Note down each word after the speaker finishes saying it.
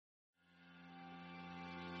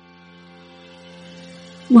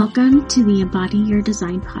Welcome to the Embody Your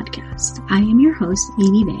Design podcast. I am your host,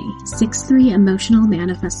 Amy May, 6'3" emotional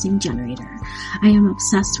manifesting generator. I am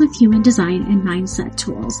obsessed with human design and mindset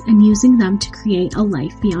tools and using them to create a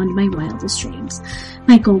life beyond my wildest dreams.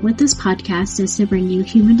 My goal with this podcast is to bring you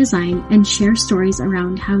human design and share stories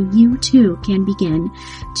around how you too can begin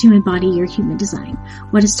to embody your human design.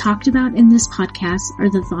 What is talked about in this podcast are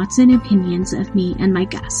the thoughts and opinions of me and my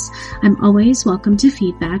guests. I'm always welcome to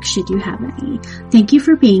feedback should you have any. Thank you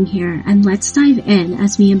for being here, and let's dive in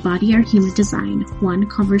as we embody our human design one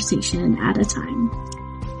conversation at a time.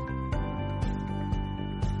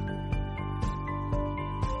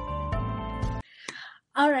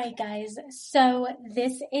 All right, guys, so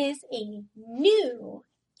this is a new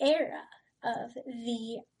era of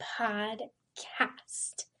the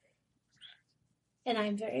podcast. And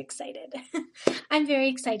I'm very excited. I'm very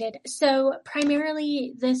excited. So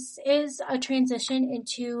primarily this is a transition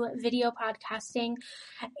into video podcasting.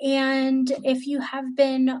 And if you have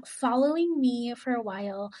been following me for a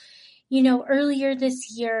while, you know, earlier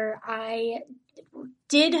this year, I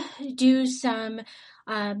did do some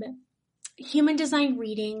human design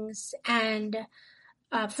readings and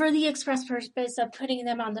for the express purpose of putting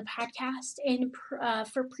them on the podcast. And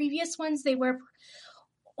for previous ones, they were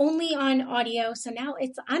only on audio. So now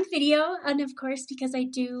it's on video. And of course, because I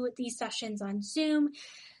do these sessions on Zoom,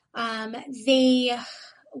 they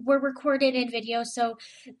were recorded in video. So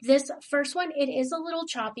this first one, it is a little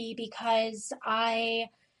choppy because I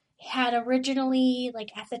had originally, like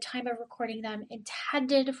at the time of recording them,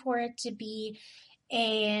 intended for it to be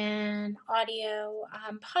an audio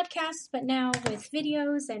podcast, but now with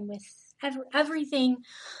videos and with everything,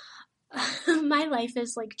 my life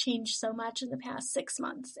has like changed so much in the past 6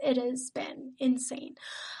 months. It has been insane.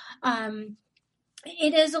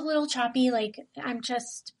 It is a little choppy. Like I'm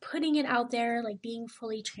just putting it out there, like being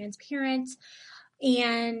fully transparent.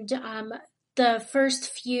 And the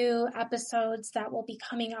first few episodes that will be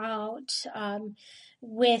coming out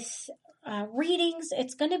with readings,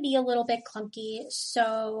 it's going to be a little bit clunky.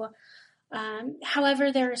 So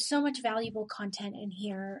however, there is so much valuable content in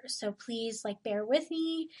here. So please like bear with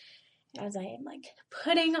me as I am like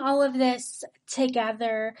putting all of this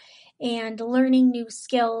together and learning new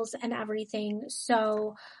skills and everything.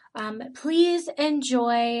 So please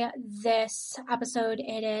enjoy this episode.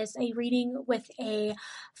 It is a reading with a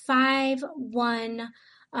 5/1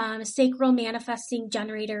 sacral manifesting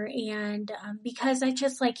generator. And because I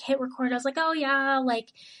just like hit record, I was like, oh yeah,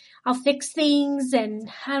 like I'll fix things, and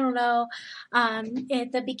I don't know,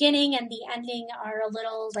 at the beginning and the ending are a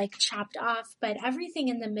little like chopped off, but everything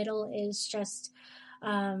in the middle is just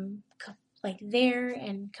like there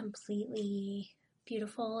and completely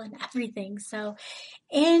beautiful and everything. So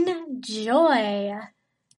enjoy.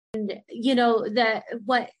 And you know,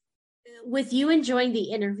 with you enjoying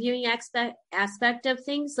the interviewing aspect of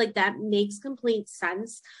things, like that makes complete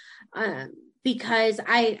sense. Because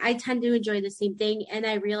I tend to enjoy the same thing. And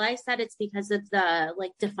I realize that it's because of the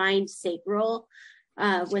like defined sacral,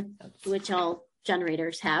 with which all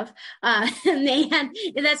generators have.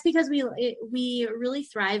 And that's because we really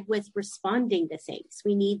thrive with responding to things.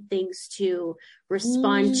 We need things to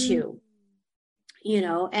respond to, you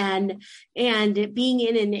know, and being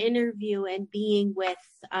in an interview and being with,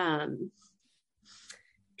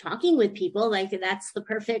 talking with people, like that's the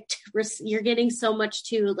perfect, you're getting so much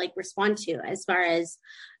to like respond to as far as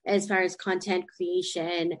content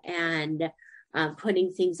creation and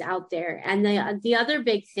putting things out there. And the other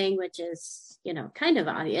big thing, which is, you know, kind of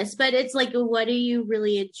obvious, but it's like, what do you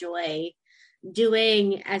really enjoy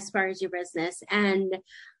doing as far as your business? And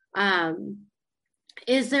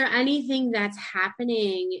is there anything that's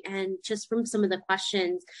happening? And just from some of the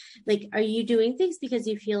questions, like, are you doing things because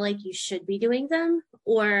you feel like you should be doing them?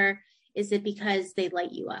 Or is it because they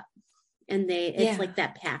light you up and it's like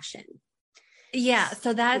that passion? Yeah.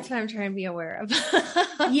 So that's what I'm trying to be aware of.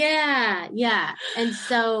 Yeah. And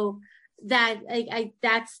so that,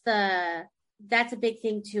 that's a big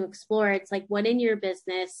thing to explore. It's like, what in your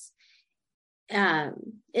business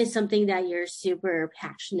is something that you're super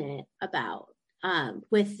passionate about?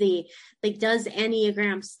 With the, like, does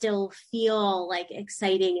Enneagram still feel like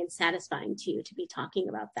exciting and satisfying to you to be talking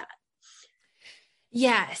about that?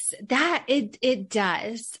 Yes, that it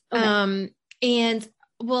does. Okay. And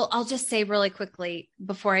well, I'll just say really quickly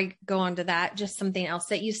before I go on to that, just something else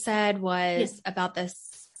that you said was about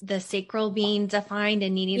the sacral being defined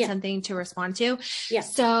and needing something to respond to. Yeah.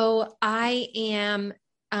 So I am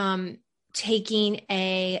taking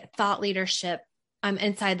a thought leadership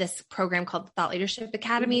inside this program called the Thought Leadership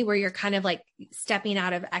Academy, where you're kind of like stepping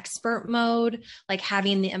out of expert mode, like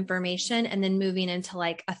having the information and then moving into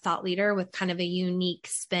like a thought leader with kind of a unique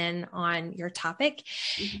spin on your topic.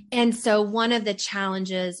 And so one of the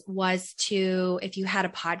challenges was to, if you had a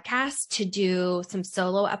podcast, to do some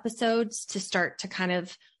solo episodes to start to kind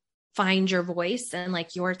of find your voice and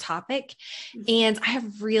like your topic. And I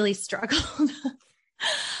have really struggled.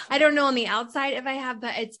 I don't know on the outside if I have,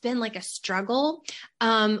 but it's been like a struggle.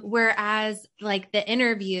 Whereas like the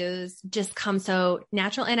interviews just come so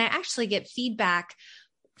natural. And I actually get feedback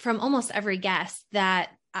from almost every guest that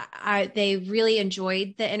they really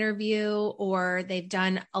enjoyed the interview, or they've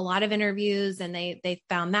done a lot of interviews and they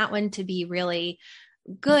found that one to be really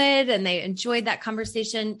good and they enjoyed that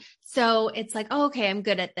conversation. So it's like, oh, okay, I'm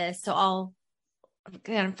good at this. So I'm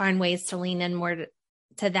going to find ways to lean in more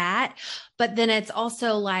to that. But then it's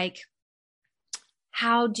also like,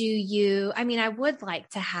 how do you, I mean, I would like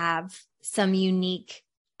to have some unique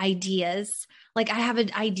ideas. Like I have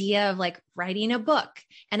an idea of like writing a book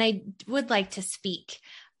and I would like to speak.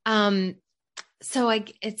 So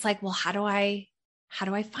it's like, well, how do I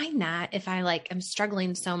find that if I like, I'm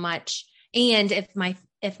struggling so much? And if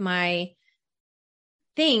my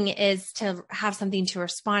thing is to have something to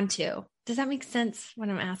respond to, does that make sense what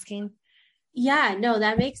I'm asking? Yeah, no,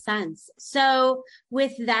 that makes sense. So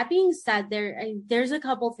with that being said, there's a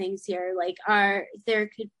couple things here, like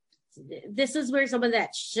this is where some of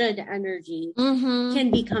that should energy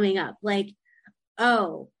can be coming up. Like,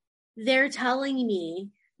 oh, they're telling me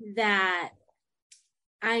that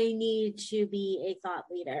I need to be a thought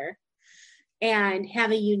leader and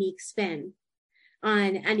have a unique spin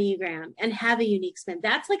on Enneagram and have a unique spin.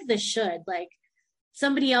 That's like the should, like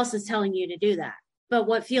somebody else is telling you to do that. But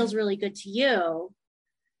what feels really good to you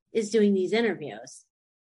is doing these interviews.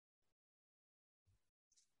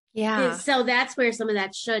 Yeah. So that's where some of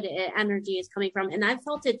that should energy is coming from. And I've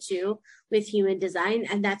felt it too with human design.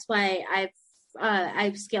 And that's why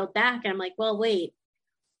I've scaled back. I'm like, well, wait,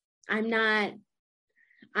 I'm not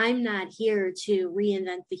here to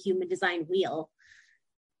reinvent the human design wheel.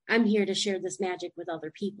 I'm here to share this magic with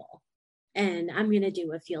other people. And I'm going to do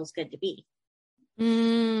what feels good to me.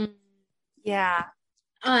 Yeah.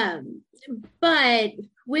 But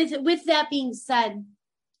with that being said,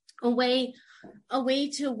 a way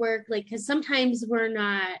to work, like, cause sometimes we're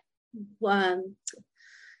not,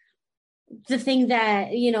 the thing that,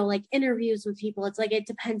 like interviews with people, it's like, it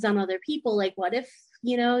depends on other people. Like, what if,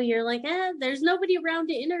 you're like, there's nobody around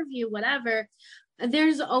to interview, whatever.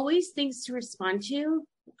 There's always things to respond to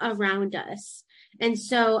around us. And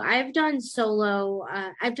so I've done some solo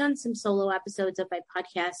episodes of my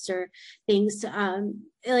podcast or things,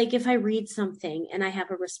 like if I read something and I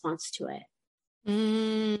have a response to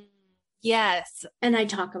it. Yes. And I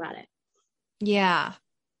talk about it. Yeah.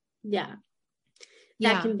 Yeah.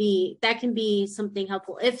 That can be something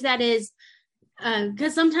helpful. If that is,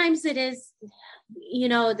 because sometimes it is,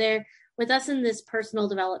 they're with us in this personal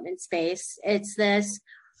development space. It's this,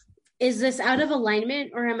 is this out of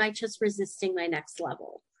alignment or am I just resisting my next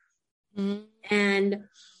level? And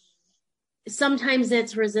sometimes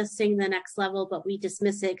it's resisting the next level, but we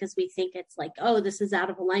dismiss it because we think it's like, oh, this is out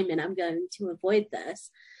of alignment. I'm going to avoid this.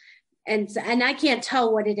 And I can't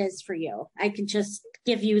tell what it is for you. I can just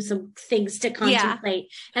give you some things to contemplate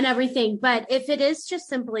and everything. But if it is just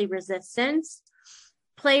simply resistance,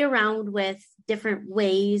 play around with different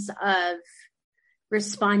ways of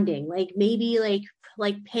responding. Like maybe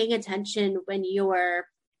like paying attention when you're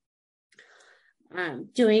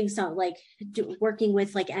doing some working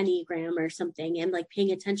with like Enneagram or something, and like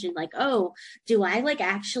paying attention, like, oh, do I like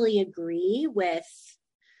actually agree with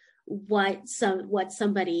what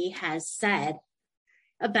somebody has said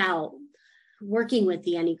about working with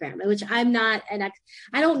the Enneagram, which I'm not, and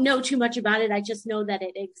I don't know too much about it. I just know that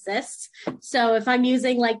it exists. So if I'm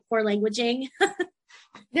using like poor languaging,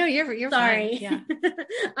 no, you're sorry. Fine.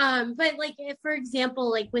 Yeah. But like, if, for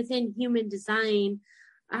example, like within human design,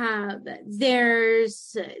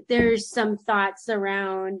 there's some thoughts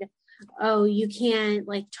around, oh, you can't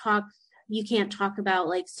talk about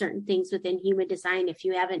like certain things within human design if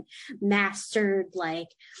you haven't mastered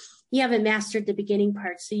the beginning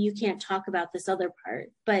part, so you can't talk about this other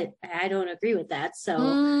part. But I don't agree with that, so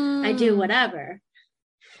I do whatever.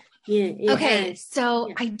 Yeah. Okay,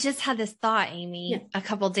 so I just had this thought, Amy, a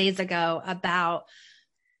couple days ago about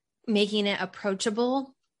making it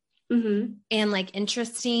approachable and like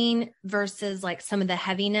interesting versus like some of the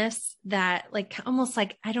heaviness that like almost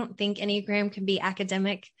like, I don't think Enneagram can be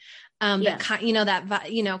academic. But kind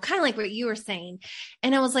of like what you were saying.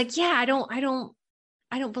 And I was like, yeah, I don't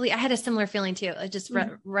don't believe I had a similar feeling too. It just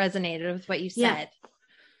resonated with what you said.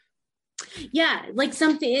 Yeah. Like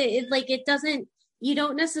something like it doesn't, you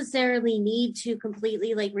don't necessarily need to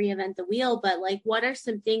completely like reinvent the wheel, but like, what are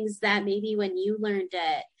some things that maybe when you learned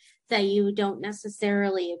it that you don't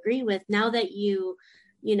necessarily agree with now that you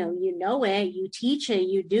know it, you teach it,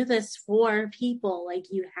 you do this for people, like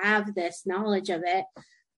you have this knowledge of it.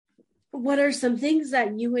 What are some things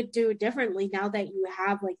that you would do differently now that you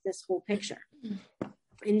have like this whole picture?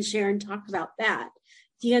 And share and talk about that,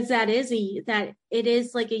 because that it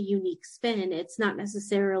is like a unique spin. It's not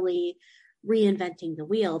necessarily reinventing the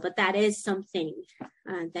wheel, but that is something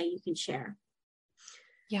that you can share.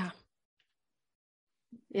 Yeah.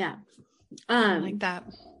 I like that.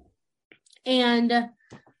 And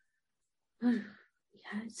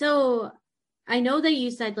so I know that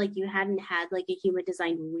you said like you hadn't had like a human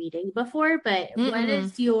design reading before, but what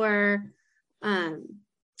is your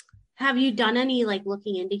have you done any like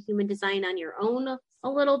looking into human design on your own a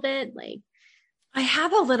little bit? Like I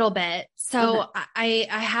have a little bit. So I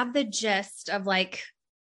have the gist of like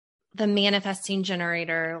the manifesting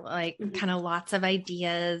generator, like kind of lots of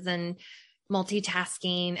ideas and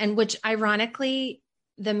multitasking, and which ironically,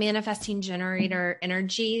 the manifesting generator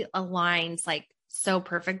energy aligns like so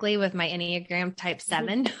perfectly with my Enneagram type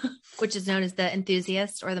 7, which is known as the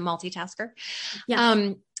enthusiast or the multitasker.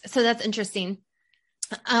 Yeah. So that's interesting.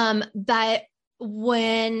 But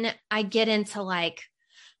when I get into like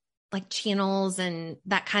channels and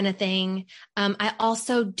that kind of thing, I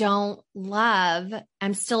also don't love,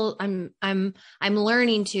 I'm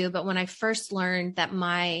learning to, but when I first learned that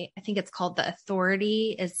I think it's called the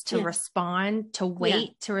authority is to respond, to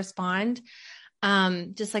wait, to respond.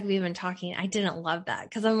 Just like we've been talking, I didn't love that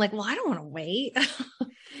because I'm like, well, I don't want to wait.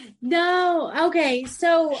 No. Okay.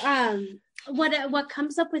 So, what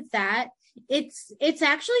comes up with that, it's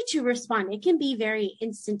actually to respond. It can be very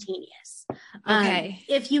instantaneous. Okay.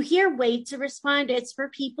 If you hear wait to respond, it's for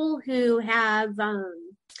people who have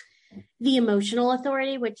the emotional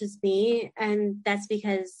authority, which is me, and that's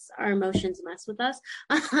because our emotions mess with us.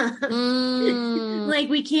 Like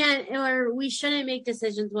we can't or we shouldn't make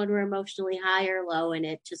decisions when we're emotionally high or low, and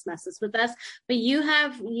it just messes with us. But you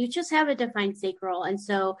just have a defined sacral, and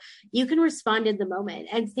so you can respond in the moment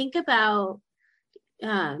and think about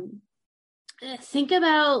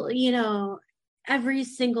every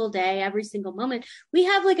single day, every single moment, we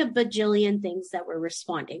have like a bajillion things that we're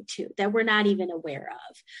responding to that we're not even aware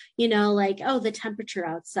of, like, oh, the temperature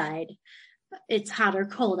outside, it's hot or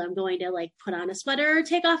cold. I'm going to like put on a sweater or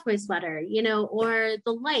take off my sweater, or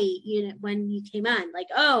the light, when you came on, like,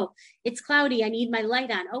 oh, it's cloudy. I need my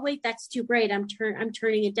light on. Oh, wait, that's too bright. I'm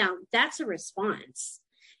turning it down. That's a response.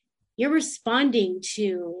 You're responding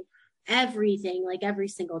to everything like every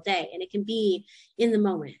single day, and it can be in the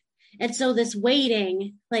moment. And so this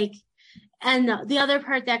waiting, like, and the other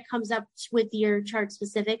part that comes up with your chart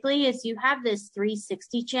specifically is you have this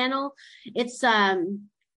 360 channel. It's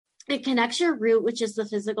it connects your root, which is the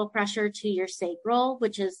physical pressure, to your sacral,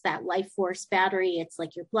 which is that life force battery. It's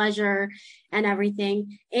like your pleasure and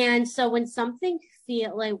everything. And so when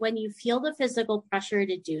when you feel the physical pressure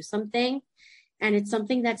to do something, and it's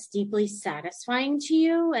something that's deeply satisfying to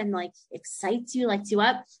you and like excites you, lights you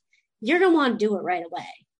up, you're going to want to do it right away.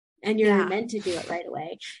 And you're meant to do it right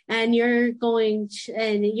away. And you're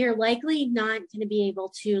likely not going to be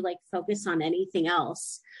able to like focus on anything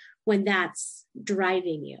else when that's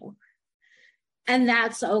driving you. And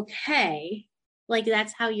that's okay. Like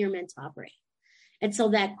that's how you're meant to operate. And so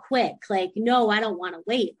that quick, like, no, I don't want to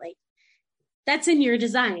wait. Like that's in your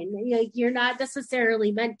design. Like you're not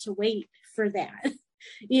necessarily meant to wait for that,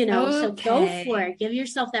 so go for it. Give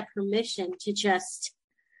yourself that permission to just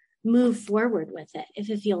move forward with it if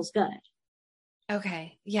it feels good.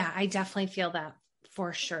 Okay. Yeah, I definitely feel that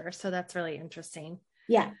for sure. So that's really interesting.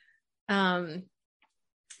 Yeah. But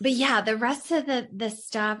yeah, the rest of the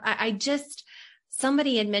stuff,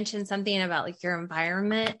 somebody had mentioned something about like your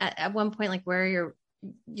environment at one point, like where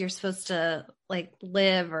you're supposed to like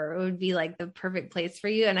live, or it would be like the perfect place for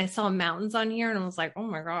you. And I saw mountains on here and I was like, oh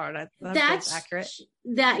my God, that's accurate.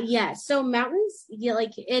 So mountains,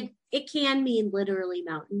 like it can mean literally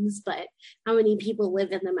mountains, but how many people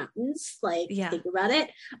live in the mountains? Like, think about it.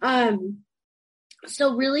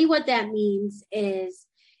 So really what that means is,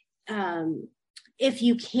 if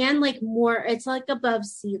you can like more, it's like above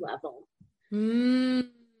sea level. And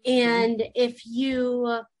if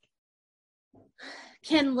you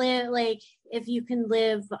can live, like if you can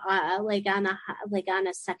live like on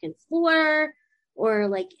a second floor or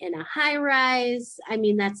like in a high rise, I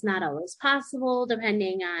mean, that's not always possible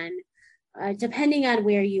depending on depending on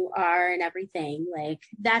where you are and everything, like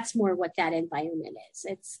that's more what that environment is.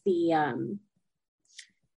 It's the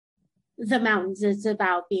mountains. It's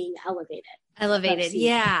about being elevated.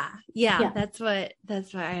 Yeah. That's what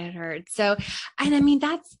I had heard. So, and I mean,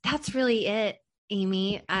 that's really it,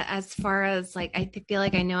 Amy, as far as like, I feel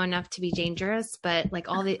like I know enough to be dangerous, but like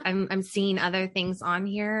I'm seeing other things on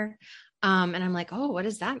here. And I'm like, oh, what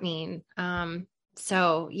does that mean?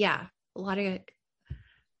 So yeah, a lot of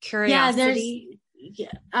curiosity. What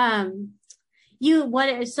do you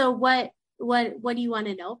want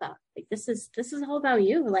to know about? Like, this is all about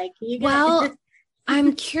you. Like,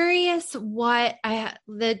 I'm curious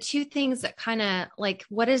the two things that kind of like,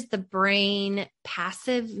 what does the brain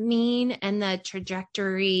passive mean and the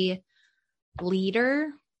trajectory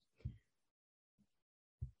leader?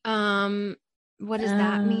 What does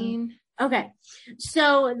that mean? Okay.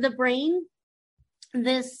 So the brain,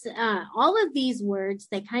 all of these words,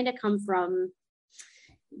 they kind of come from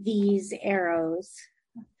these arrows,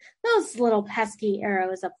 those little pesky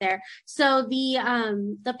arrows up there. So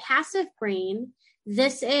the passive brain,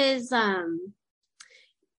 this is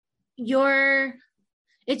your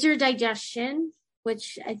digestion,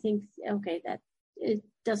 which I think, okay, that it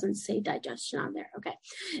doesn't say digestion on there. Okay.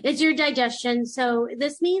 It's your digestion. So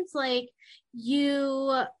this means like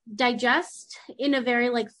you digest in a very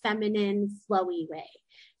like feminine, flowy way.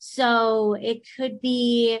 So it could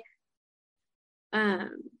be, I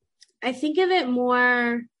think of it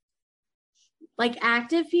more like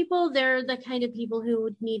active people. They're the kind of people who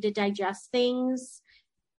would need to digest things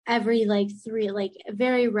every like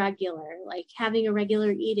very regular, like having a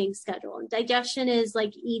regular eating schedule. And digestion is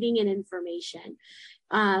like eating and information.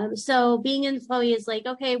 So being in flowy is like,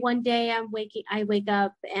 okay, one day I wake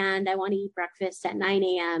up and I want to eat breakfast at 9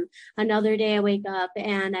 a.m. Another day I wake up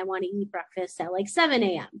and I want to eat breakfast at like 7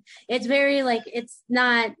 a.m. It's very like, it's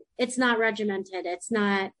not regimented.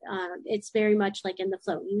 It's very much like in the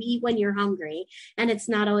flow. You eat when you're hungry, and it's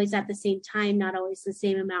not always at the same time, not always the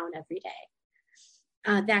same amount every day.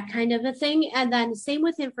 That kind of a thing. And then same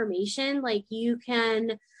with information, like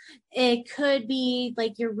it could be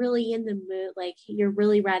like you're really in the mood, like you're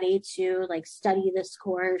really ready to like study this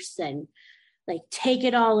course and like take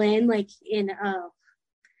it all in, like in a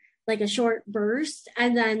short burst,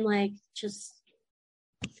 and then like just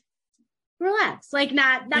relax, like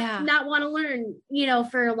not want to learn,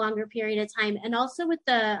 for a longer period of time. And also with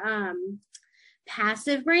the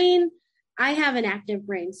passive brain, I have an active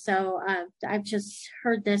brain, so I've just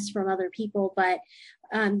heard this from other people, but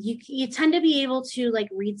you tend to be able to like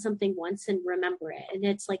read something once and remember it, and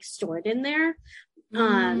it's like stored in there.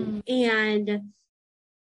 And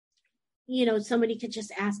somebody could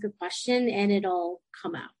just ask a question and it'll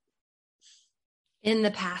come out. In the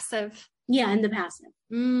passive? Yeah, in the passive.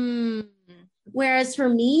 Whereas for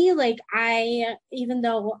me, like even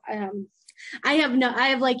though I have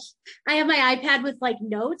my iPad with like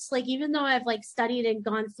notes, like even though I've like studied and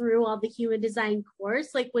gone through all the human design course,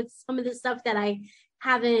 like with some of the stuff that I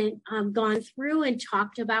haven't gone through and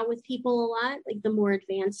talked about with people a lot, like the more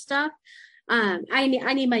advanced stuff, I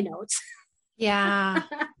need my notes. Yeah.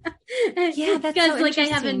 That's because so like I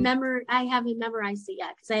haven't memorized it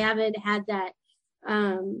yet, because I haven't had that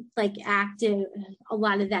a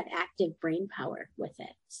lot of that active brain power with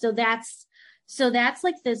it. So that's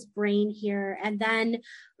like this brain here. And then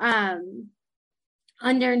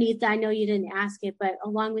underneath that, I know you didn't ask it, but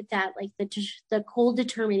along with that, like the cold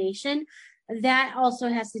determination, that also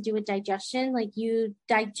has to do with digestion. Like you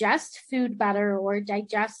digest food better or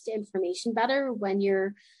digest information better when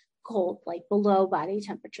you're cold, like below body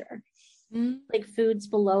temperature. Like foods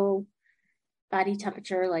below body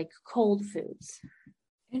temperature, like cold foods.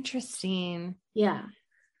 Interesting. Yeah.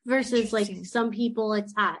 Versus like some people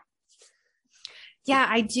it's hot. Yeah,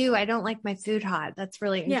 I do. I don't like my food hot. That's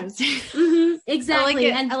really interesting. Yeah. Mm-hmm.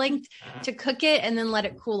 Exactly. I like to cook it and then let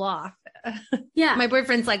it cool off. Yeah. My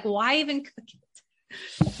boyfriend's like, why even cook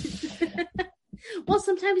it? Well,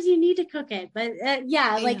 sometimes you need to cook it, but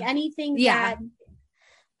like anything that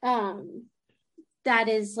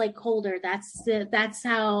is like colder, that's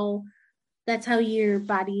how your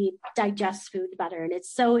body digests food better. And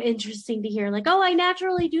it's so interesting to hear like, oh, I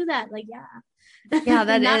naturally do that. Like, yeah. Yeah,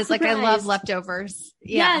 that is like, I love leftovers.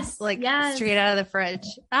 Yeah, yes. Straight out of the fridge.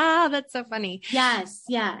 That's so funny. Yes.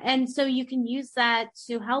 Yeah. And so you can use that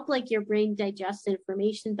to help like your brain digest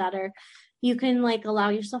information better. You can like allow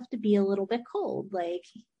yourself to be a little bit cold. Like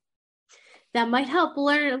that might help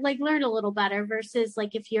learn a little better versus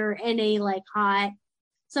like if you're in a like hot,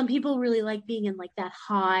 some people really like being in like that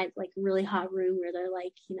hot, like really hot room where they're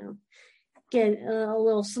like, get a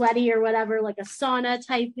little sweaty or whatever, like a sauna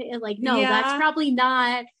type. Like, no, that's probably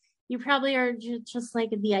not, you probably are just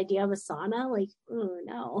like the idea of a sauna, like, oh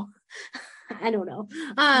no, I don't know.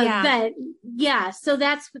 But yeah, so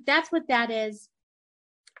that's what that is.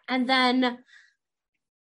 And then,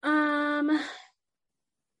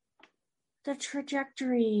 the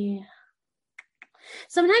trajectory.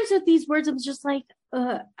 Sometimes with these words, I'm just like,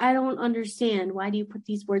 I don't understand. Why do you put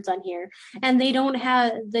these words on here? And they don't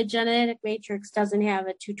have, the genetic matrix doesn't have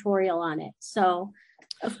a tutorial on it. So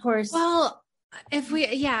of course. Well, if we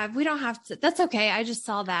don't have to, that's okay. I just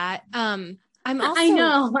saw that. I'm also, I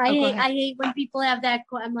know. I hate when people have that.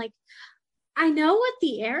 I'm like, I know what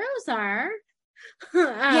the arrows are.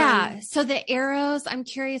 Yeah. So the arrows I'm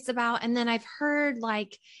curious about. And then I've heard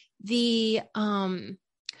like the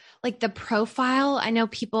profile. I know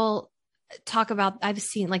people talk about, I've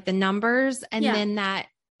seen like the numbers and then that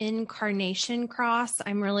incarnation cross.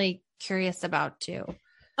 I'm really curious about too.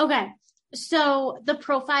 Okay. So the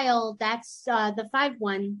profile, that's the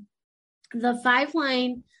 5-1, the 5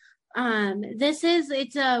 line.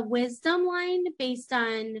 It's a wisdom line based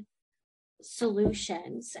on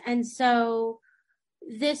solutions. And so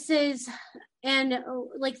this is, and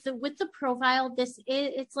like with the profile, it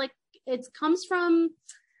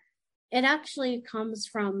actually comes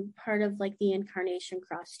from part of like the incarnation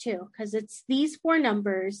cross too, because it's these 4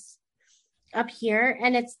 numbers up here,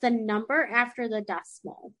 and it's the number after the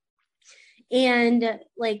decimal. And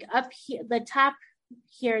like up here, the top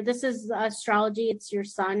here, this is astrology. It's your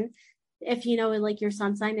sun. If you know, like your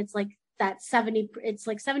sun sign, it's like that 70%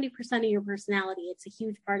 of your personality. It's a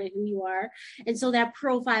huge part of who you are. And so that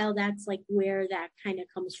profile, that's like where that kind of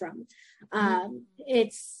comes from.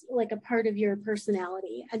 It's like a part of your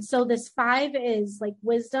personality. And so this 5 is like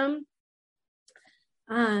wisdom,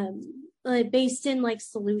 based in like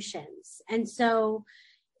solutions. And so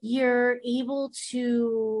you're able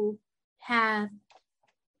to have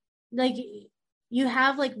like, you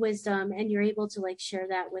have like wisdom, and you're able to like share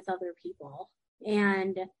that with other people.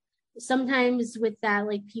 And sometimes with that,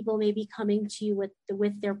 like people may be coming to you with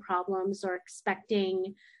their problems, or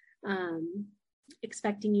expecting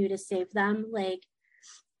you to save them. Like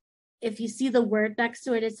if you see the word next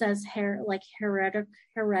to it, it says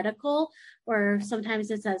heretical, or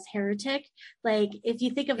sometimes it says heretic. Like if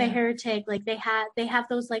you think of a heretic, like they have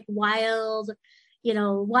those like wild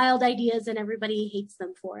ideas, and everybody hates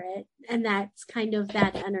them for it. And that's kind of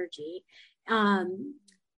that energy.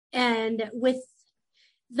 And with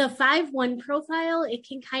the 5-1 profile, it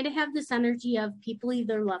can kind of have this energy of people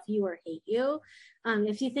either love you or hate you.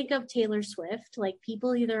 If you think of Taylor Swift, like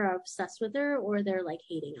people either are obsessed with her or they're like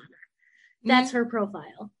hating on her. That's her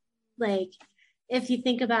profile. Like if you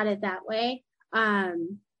think about it that way,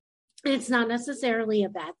 it's not necessarily a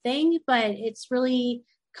bad thing, but it's really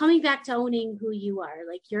coming back to owning who you are.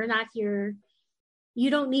 Like you're not here, you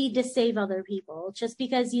don't need to save other people. Just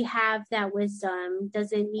because you have that wisdom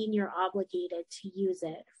doesn't mean you're obligated to use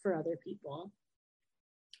it for other people.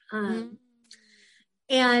 And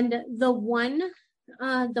the one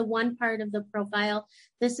part of the profile,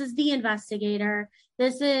 this is the investigator.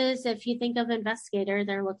 This is, if you think of investigator,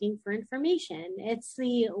 they're looking for information. It's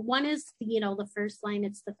the one is, the first line,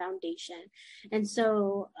 it's the foundation. And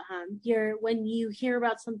so when you hear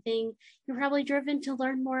about something, you're probably driven to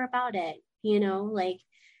learn more about it. Like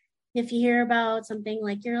if you hear about something,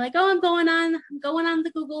 like you're like, oh, I'm going on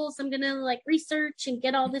the Googles, I'm going to like research and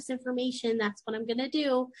get all this information. That's what I'm going to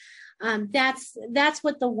do. That's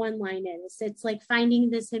what the 1 line is. It's like finding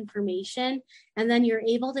this information, and then you're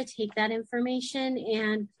able to take that information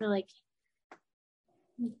and like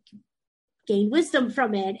gain wisdom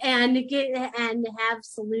from it, and have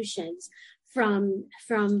solutions from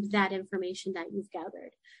that information that you've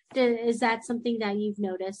gathered. Is that something that you've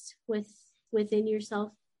noticed within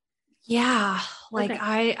yourself? Yeah. Like,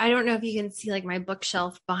 okay. I don't know if you can see like my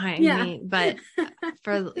bookshelf behind me, but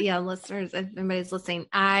for listeners, if anybody's listening,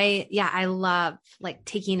 I love like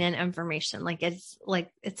taking in information. Like it's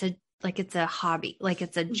a hobby, like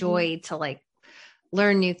it's a joy to like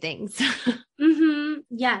learn new things.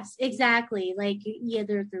 Yes, exactly. Like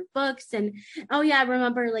they're through books, and I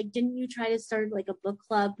remember, like, didn't you try to start like a book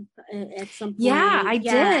club at some point? Yeah, I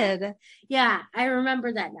did. Yeah, I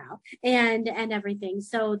remember that now, and everything.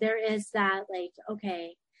 So there is that, like,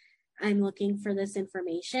 okay, I'm looking for this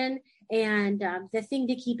information, and the thing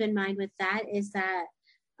to keep in mind with that is that,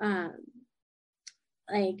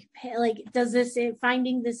 does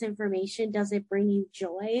finding this information, does it bring you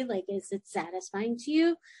joy? Like, is it satisfying to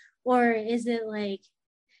you? Or is it like,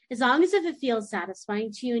 as long as if it feels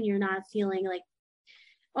satisfying to you and you're not feeling like,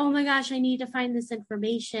 oh my gosh, I need to find this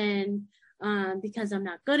information because I'm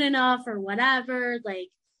not good enough or whatever, like,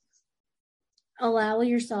 allow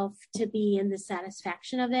yourself to be in the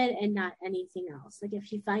satisfaction of it and not anything else. Like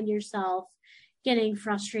if you find yourself getting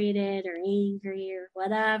frustrated or angry or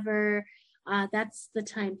whatever, that's the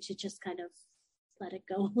time to just kind of let it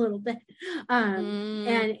go a little bit,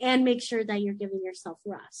 and make sure that you're giving yourself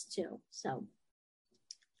rest too. So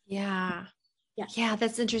yeah,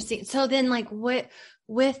 that's interesting. So then, like, what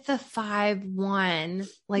with the 5-1,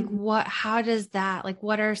 like, how does that, like,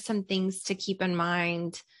 what are some things to keep in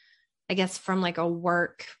mind, I guess, from like a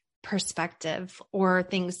work perspective, or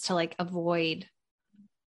things to like avoid?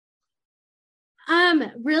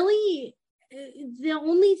 Really, the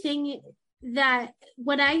only thing that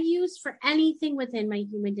what I use for anything within my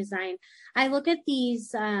human design, I look at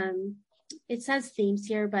these, it says themes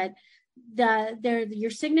here, but they're your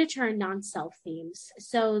signature and non-self themes.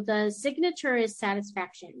 So the signature is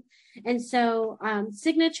satisfaction. And so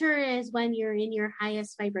signature is when you're in your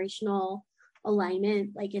highest vibrational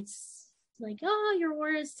alignment, like it's like, oh, your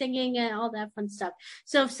aura is singing and all that fun stuff.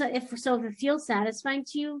 So if it feels satisfying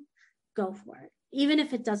to you, go for it, even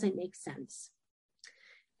if it doesn't make sense.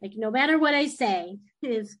 Like, no matter what I say,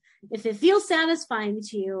 if it feels satisfying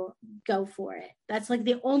to you, go for it. That's like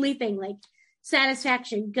the only thing, like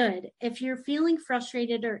satisfaction, good. If you're feeling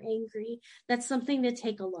frustrated or angry, that's something to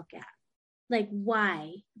take a look at. Like,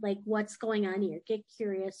 why? Like, what's going on here? Get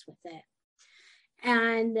curious with it.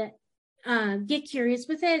 And get curious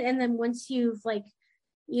with it. And then once you've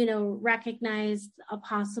recognized a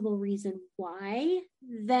possible reason why,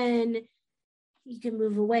 then you can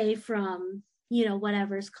move away from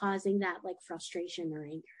whatever's causing that, like frustration or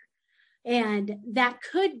anger. And that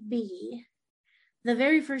could be the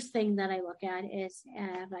very first thing that I look at is,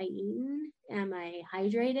 have I eaten? Am I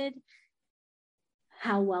hydrated?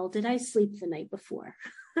 How well did I sleep the night before?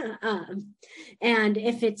 And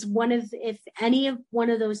if any of one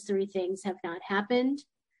of those three things have not happened,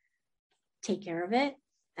 take care of it.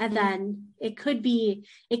 And then it could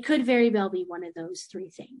very well be one of those three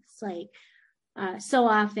things. Like, so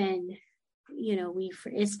often,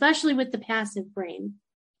 especially with the passive brain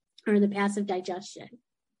or the passive digestion,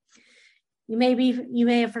 you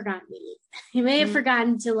may have forgotten to eat. You may have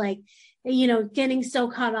forgotten to getting so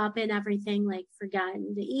caught up in everything, like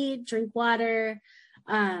forgotten to eat, drink water,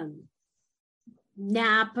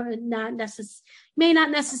 nap, may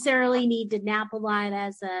not necessarily need to nap a lot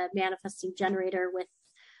as a manifesting generator with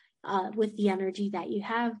the energy that you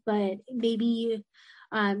have, but maybe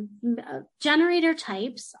generator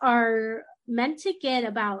types are meant to get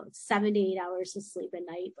about 7 to 8 hours of sleep a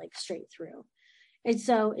night, like straight through. And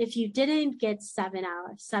so if you didn't get 7 to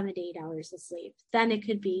 8 hours of sleep, then it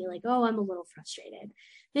could be like, oh, I'm a little frustrated.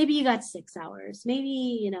 Maybe you got 6 hours.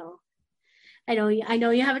 Maybe, I know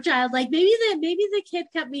you have a child, like maybe the kid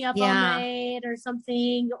kept me up all night or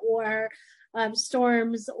something, or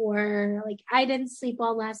storms, or like I didn't sleep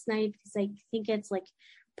all last night because I think it's like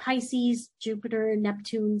Pisces, Jupiter,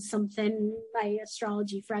 Neptune, something. My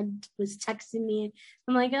astrology friend was texting me.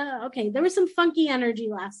 I'm like, oh, okay, there was some funky energy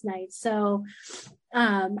last night. So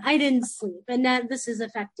I didn't sleep, and that this is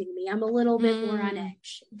affecting me. I'm a little bit more on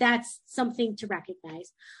edge. That's something to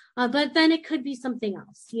recognize. But then it could be something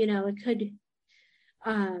else. It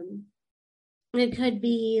could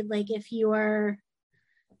be like if you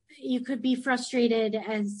could be frustrated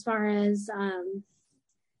as far as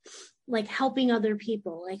like helping other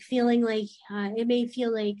people, like feeling like it may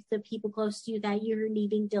feel like the people close to you that you're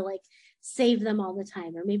needing to like save them all the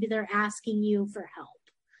time, or maybe they're asking you for help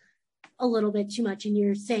a little bit too much and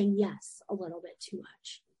you're saying yes a little bit too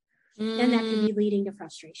much, and that could be leading to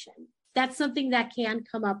frustration. That's something that can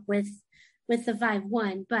come up with the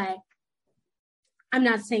 5-1, but I'm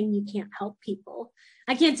not saying you can't help people.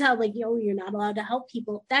 I can't tell like, you're not allowed to help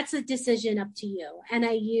people. That's a decision up to you. And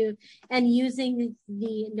using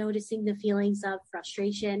noticing the feelings of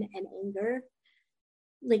frustration and anger,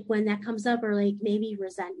 like when that comes up, or like maybe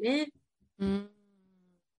resentment, and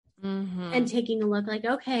taking a look like,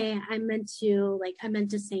 okay, I meant to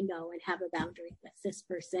say no and have a boundary with this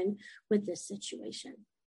person, with this situation.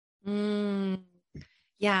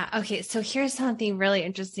 Yeah. Okay. So here's something really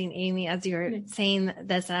interesting, Amy, as you were saying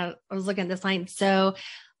this, I was looking at this line. So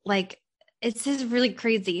like, it's just really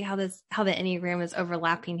crazy how the Enneagram is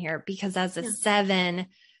overlapping here, because as a 7,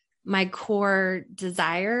 my core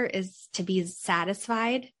desire is to be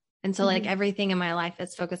satisfied. And so like everything in my life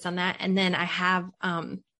is focused on that. And then I have,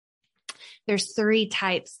 there's 3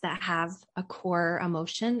 types that have a core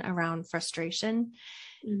emotion around frustration.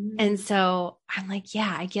 And so I'm like,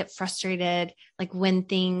 yeah, I get frustrated, like when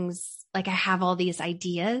things, like I have all these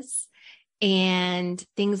ideas and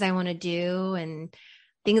things I want to do and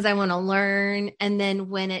things I want to learn. And then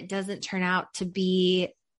when it doesn't turn out to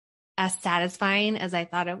be as satisfying as I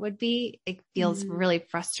thought it would be. It feels really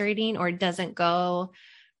frustrating, or it doesn't go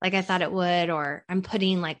like I thought it would, or I'm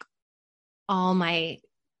putting like all my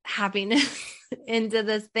happiness into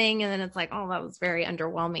this thing. And then it's like, oh, that was very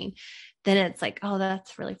underwhelming. Then it's like, oh,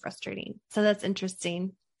 that's really frustrating. So that's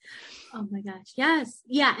interesting. Oh my gosh. Yes.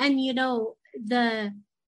 Yeah. And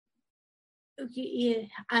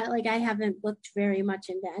I haven't looked very much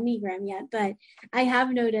into Enneagram yet, but I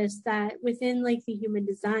have noticed that within like the human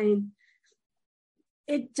design,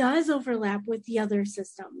 it does overlap with the other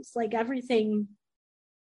systems. Like everything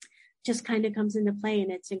just kind of comes into play,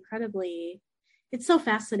 and it's so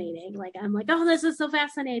fascinating. Like, I'm like, oh, this is so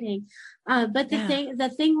fascinating. But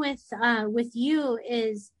the thing with you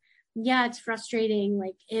is, yeah, it's frustrating.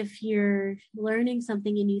 Like if you're learning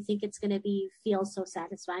something and you think it's going to feel so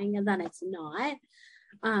satisfying, and then it's not.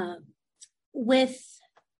 With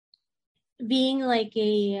being like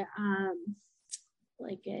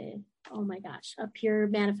oh my gosh, a pure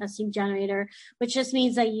manifesting generator, which just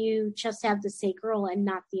means that you just have the sacral and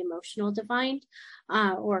not the emotional defined,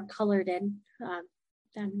 or colored in.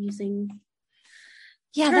 I'm using.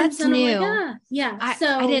 Yeah, that's new. Like, yeah.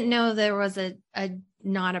 I didn't know there was a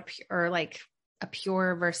not a pure, or like a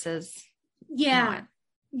pure versus. Yeah. Not.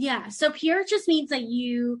 Yeah. So pure just means that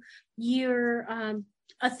your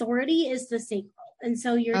authority is the sacral. And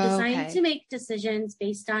so you're designed to make decisions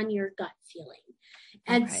based on your gut feeling.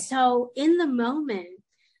 And so in the moment,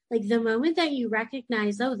 like the moment that you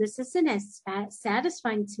recognize, oh, this isn't as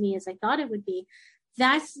satisfying to me as I thought it would be,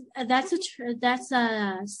 that's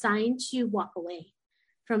a sign to walk away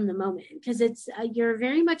from the moment, because it's you're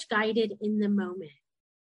very much guided in the moment.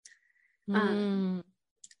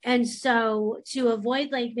 And so to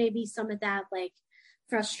avoid like maybe some of that like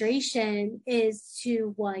frustration is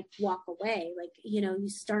to like walk away. Like,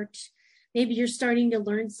 maybe you're starting to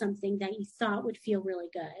learn something that you thought would feel really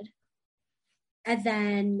good. And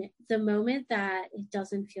then the moment that it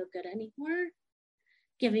doesn't feel good anymore,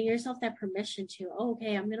 giving yourself that permission to,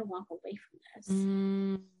 okay, I'm going to walk away from this.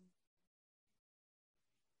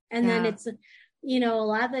 And then it's, a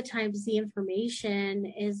lot of the times the information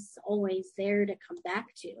is always there to come back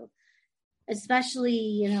to,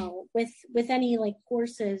 especially, with any like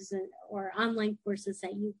courses or online courses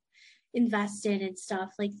that you invest in and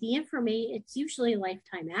stuff, like the information, it's usually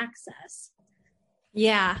lifetime access.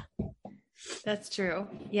 Yeah, that's true.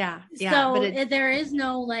 Yeah. So but there is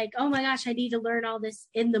no like, oh my gosh, I need to learn all this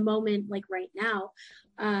in the moment, like right now.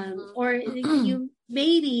 Or you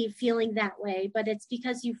may be feeling that way, but it's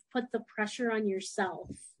because you've put the pressure on yourself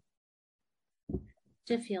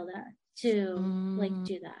to feel that, to like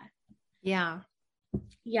do that. Yeah.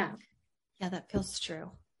 Yeah. Yeah, that feels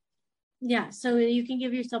true. Yeah. So you can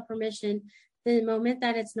give yourself permission the moment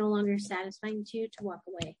that it's no longer satisfying to you to walk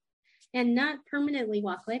away, and not permanently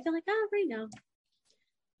walk away. I feel like, right now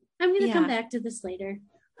I'm going to come back to this later.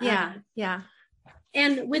 Yeah. Yeah.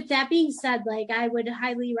 And with that being said, like I would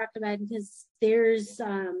highly recommend, because there's,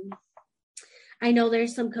 I know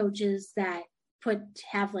there's some coaches that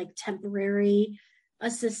have like temporary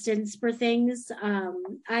assistance for things.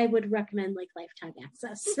 I would recommend like lifetime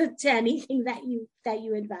access to anything that you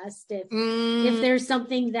invest. If there's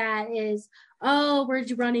something that is, we're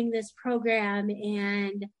running this program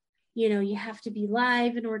and you have to be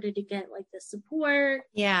live in order to get like the support.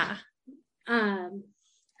 Yeah.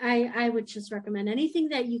 I would just recommend anything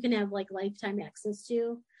that you can have like lifetime access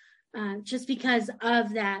to, just because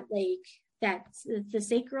of that, like the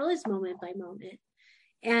sacral is moment by moment,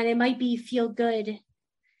 and it might feel good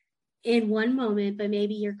in one moment, but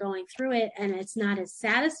maybe you're going through it and it's not as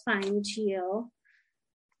satisfying to you,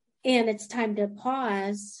 and it's time to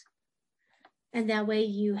pause. And that way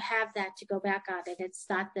you have that to go back on it. It's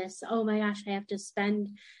not this, oh my gosh, I have to spend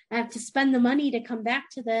the money to come back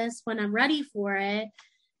to this when I'm ready for it.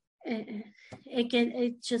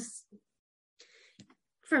 It just,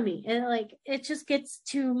 for me, it just gets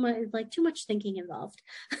too much thinking involved.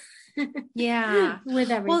 Yeah. With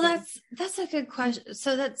everything. Well, that's a good question.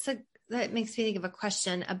 So that makes me think of a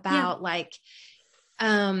question about like,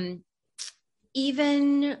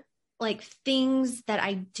 even like things that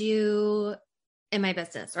I do in my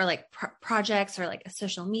business, or like projects, or like a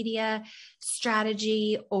social media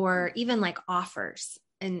strategy, or even like offers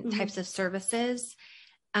and types of services.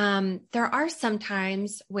 There are some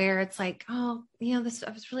times where it's like, I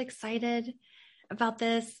was really excited about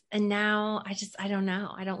this, and now I don't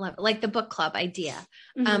know. I don't love it. Like the book club idea.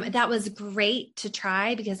 That was great to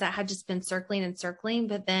try, because that had just been circling and circling.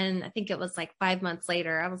 But then I think it was like 5 months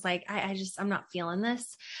later, I was like, I'm not feeling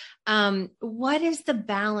this. What is the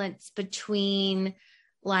balance between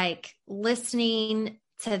like listening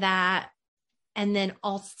to that And then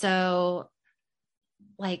also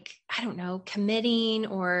like, I don't know, committing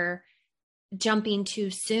or jumping too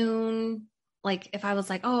soon. Like if I was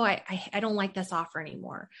like, oh, I don't like this offer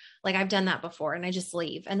anymore. Like I've done that before and I just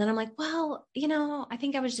leave. And then I'm like, well, I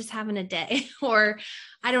think I was just having a day or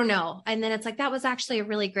I don't know. And then it's like, that was actually a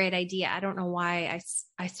really great idea. I don't know why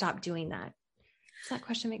I stopped doing that. Does that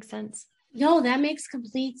question make sense? No, that makes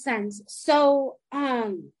complete sense. So,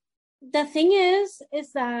 the thing is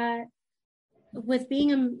that with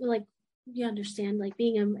being like, you understand, like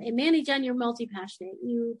being a manager, you're multi-passionate,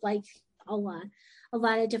 you like a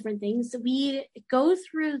lot of different things. We go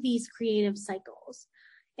through these creative cycles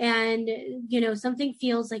and, something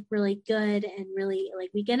feels like really good and really like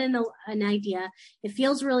we get an idea. It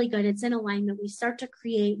feels really good. It's in alignment. We start to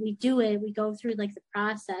create, we do it, we go through like the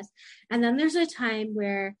process. And then there's a time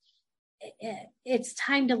where it's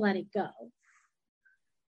time to let it go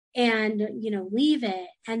and, leave it.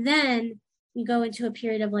 And then you go into a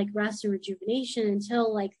period of like rest and rejuvenation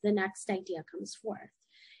until like the next idea comes forth.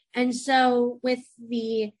 And so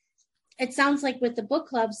it sounds like with the book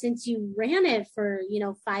club, since you ran it for,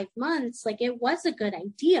 5 months, like it was a good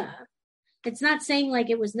idea. It's not saying like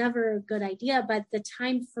it was never a good idea, but the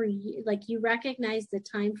time for you, like you recognize the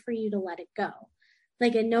time for you to let it go.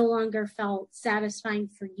 Like it no longer felt satisfying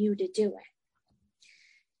for you to do it.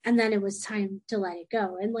 And then it was time to let it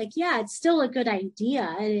go. And like, yeah, it's still a good idea.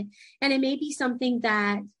 And it may be something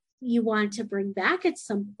that you want to bring back at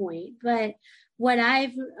some point. But what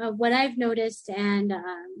I've noticed and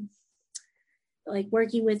like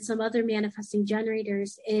working with some other manifesting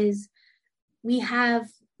generators is we have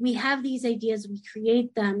these ideas, we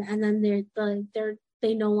create them, and then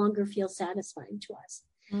they no longer feel satisfying to us.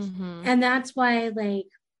 Mm-hmm. And that's why like,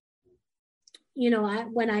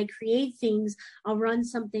 when I create things, I'll run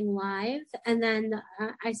something live and then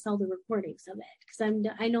I sell the recordings of it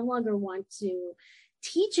because I no longer want to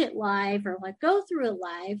teach it live or like go through it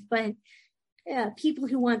live, but people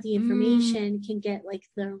who want the information can get like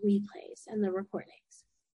the replays and the recordings.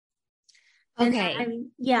 Okay.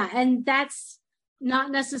 And that's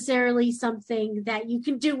not necessarily something that you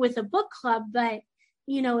can do with a book club, but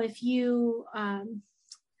if you,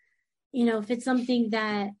 if it's something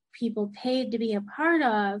that people paid to be a part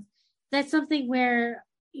of, that's something where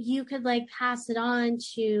you could like pass it on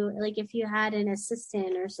to like if you had an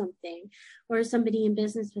assistant or something or somebody in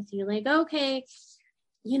business with you, like, okay,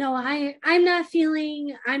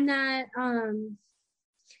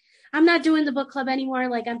 I'm not doing the book club anymore.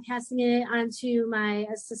 Like I'm passing it on to my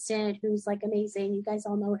assistant who's like amazing. You guys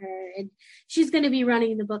all know her and she's going to be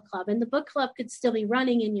running the book club, and the book club could still be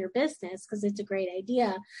running in your business because it's a great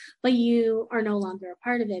idea, but you are no longer a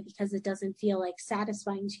part of it because it doesn't feel like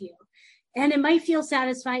satisfying to you. And it might feel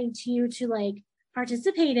satisfying to you to like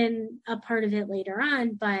participate in a part of it later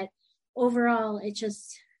on, but overall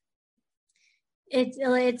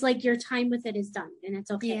it's like your time with it is done and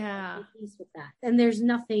it's okay. Yeah. Be pleased with that. And there's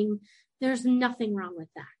nothing wrong with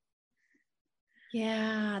that.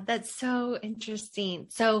 Yeah, that's so interesting.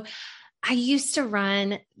 So I used to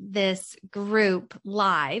run this group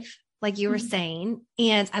live, like you were saying,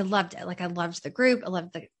 and I loved it. Like I loved the group. I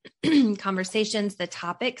loved the conversations, the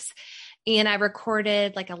topics. And I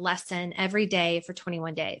recorded like a lesson every day for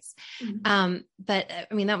 21 days. Mm-hmm. But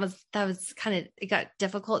I mean, that was kind of, it got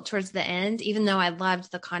difficult towards the end, even though I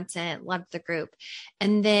loved the content, loved the group.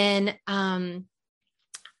 And then,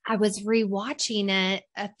 I was rewatching it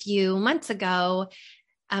a few months ago.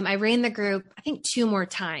 I ran the group, I think 2 more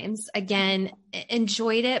times. Again,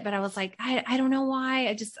 enjoyed it, but I was like, I don't know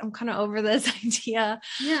why. I'm kind of over this idea.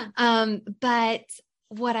 Yeah. But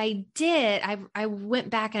what I did, I went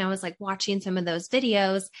back and I was like watching some of those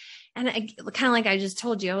videos, and I kind of like I just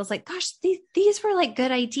told you, I was like, gosh, these were like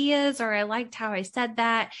good ideas, or I liked how I said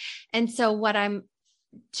that. And so what I'm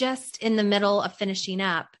just in the middle of finishing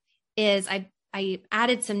up is I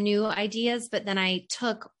added some new ideas, but then I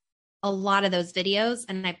took a lot of those videos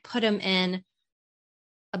and I put them in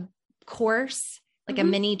a course, like a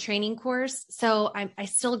mini training course. So I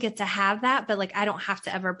still get to have that, but like, I don't have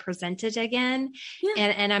to ever present it again. Yeah.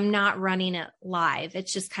 And I'm not running it live.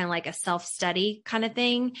 It's just kind of like a self-study kind of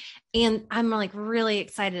thing. And I'm like really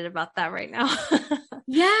excited about that right now.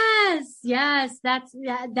 Yes.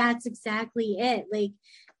 That's exactly it. Like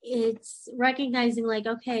it's recognizing like,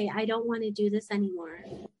 okay, I don't want to do this anymore,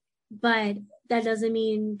 but that doesn't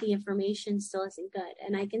mean the information still isn't good.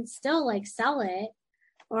 And I can still like sell it,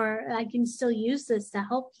 or I can still use this to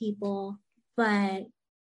help people, but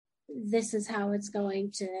this is how it's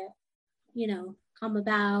going to, come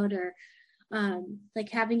about, or like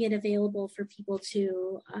having it available for people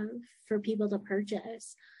to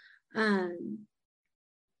purchase. Yeah.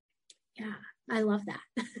 I love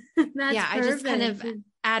that. That's yeah. perfect. I just kind of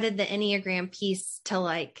added the Enneagram piece to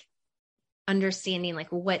like understanding like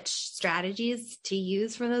which strategies to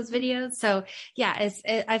use for those videos. So yeah,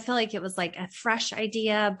 I feel like it was like a fresh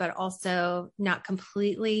idea, but also not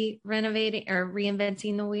completely renovating or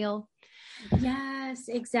reinventing the wheel. Yes,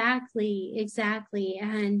 exactly.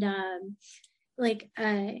 And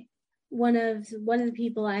one of the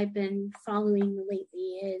people I've been following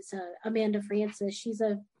lately is Amanda Frances. She's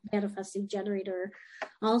a manifesting generator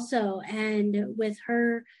also, and with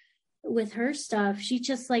her stuff, she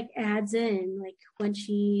just like adds in like when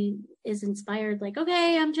she is inspired, like,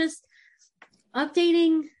 okay, I'm just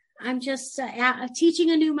updating, I'm just teaching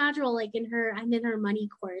a new module, like I'm in her money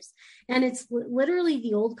course, and it's literally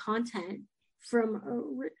the old content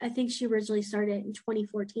from I think she originally started in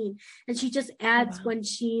 2014, and she just adds when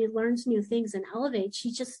she learns new things and elevates,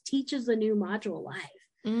 she just teaches a new module live.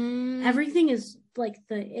 Everything is like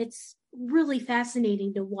it's really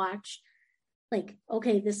fascinating to watch. Like,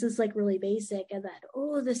 okay, this is like really basic, and then,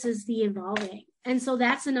 oh, this is the evolving. And so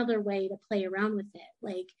that's another way to play around with it.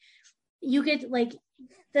 Like, you get like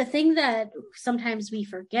the thing that sometimes we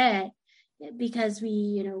forget because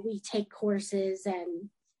we take courses and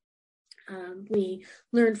we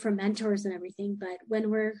learn from mentors and everything. But when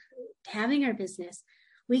we're having our business,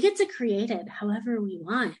 we get to create it however we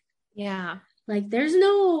want. Yeah. Like there's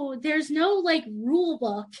no like rule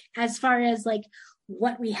book as far as like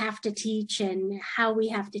what we have to teach and how we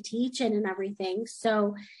have to teach it and everything.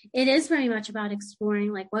 So it is very much about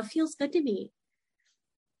exploring like what feels good to me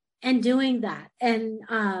and doing that. And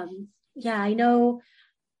yeah, I know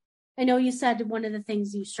you said one of the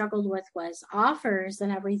things you struggled with was offers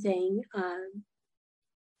and everything.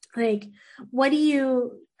 Like, what do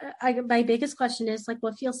you, my biggest question is like,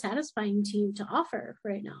 what feels satisfying to you to offer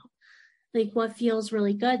right now? Like what feels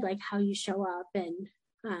really good, like how you show up and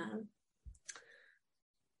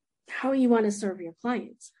how you want to serve your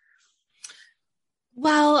clients.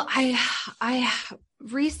 Well, I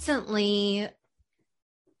recently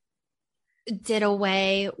did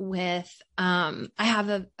away with, I have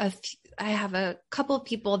a couple of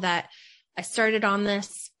people that I started on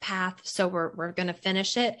this path, so we're going to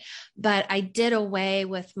finish it, but I did away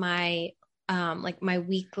with my, like my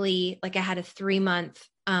weekly, like I had a 3-month,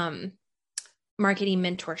 marketing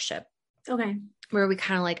mentorship. Okay. Where we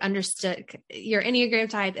kind of like understood your Enneagram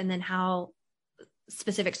type and then how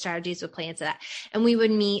specific strategies would play into that. And we would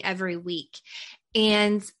meet every week.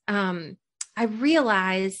 And, I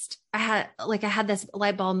realized I had this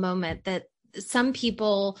light bulb moment that some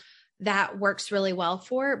people that works really well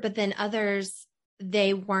for, but then others,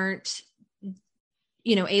 they weren't,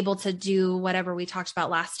 able to do whatever we talked about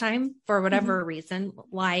last time for whatever reason,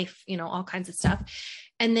 life, all kinds of stuff.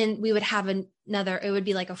 And then we would have it would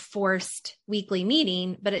be like a forced weekly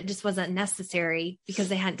meeting, but it just wasn't necessary because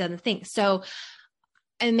they hadn't done the thing. So,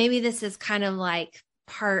 and maybe this is kind of like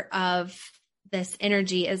part of this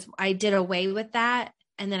energy is I did away with that.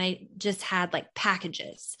 And then I just had like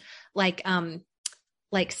packages, like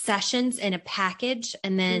sessions in a package.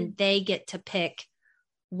 And then they get to pick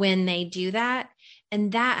when they do that.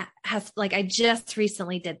 And that has like, I just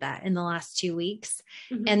recently did that in the last 2 weeks.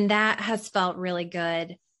 And that has felt really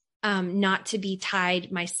good. Not to be tied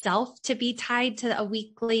to a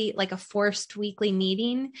weekly, like a forced weekly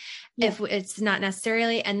meeting, if it's not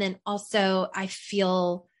necessarily. And then also I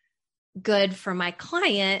feel good for my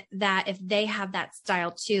client that if they have that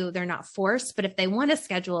style too, they're not forced, but if they want to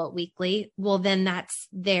schedule it weekly, well, then that's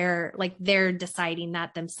they're deciding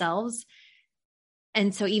that themselves.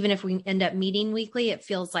 And so even if we end up meeting weekly, it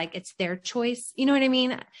feels like it's their choice. You know what I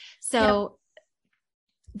mean? So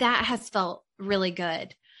that has felt really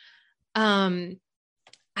good.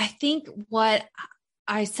 I think what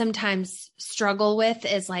I sometimes struggle with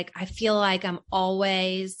is like, I feel like I'm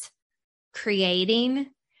always creating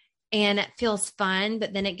and it feels fun,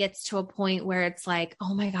 but then it gets to a point where it's like,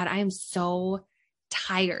 oh my God, I am so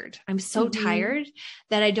tired. I'm so tired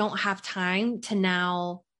that I don't have time to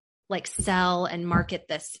now like sell and market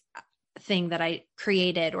this thing that I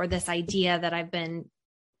created or this idea that I've been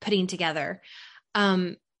putting together.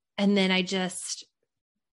 And then I just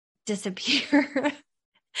disappear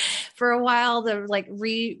for a while to like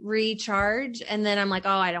recharge. And then I'm like, oh,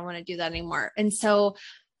 I don't want to do that anymore. And so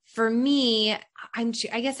for me,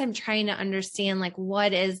 I guess I'm trying to understand like,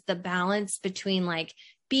 what is the balance between like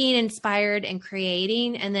being inspired and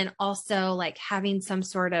creating, and then also like having some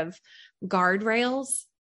sort of guardrails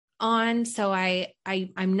on. So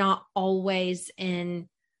I'm not always in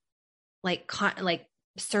like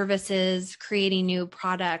services, creating new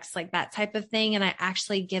products, like that type of thing. And I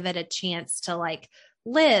actually give it a chance to like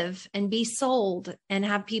live and be sold and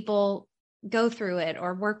have people go through it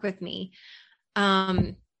or work with me.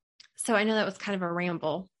 So I know that was kind of a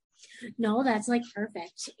ramble. No, that's like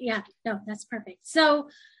perfect. Yeah, no, that's perfect. So,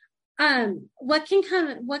 what can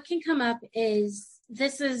come up is,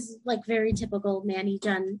 this is like very typical Manny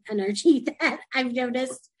Jen energy that I've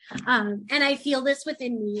noticed. And I feel this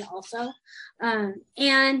within me also.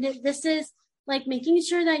 And this is like making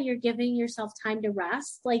sure that you're giving yourself time to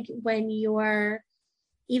rest, like when you're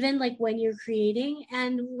creating.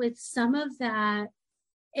 And with some of that,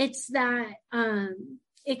 it's that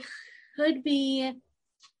it could be,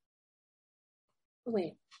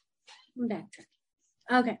 wait, I'm backtracking.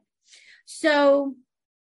 Okay. So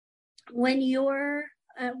when you're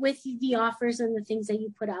with the offers and the things that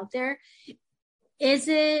you put out there, is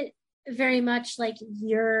it very much like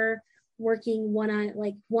you're working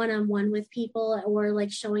one-on-one with people, or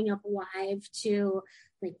like showing up live to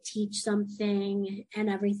like teach something and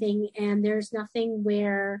everything, and there's nothing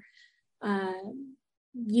where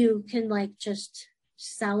you can like just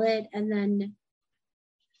sell it and then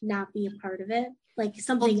not be a part of it, like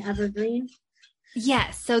something evergreen?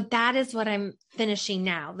 Yes. So that is what I'm finishing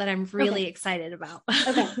now, that I'm really excited about.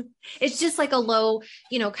 Okay. It's just like a low,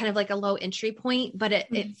 kind of like a low entry point, but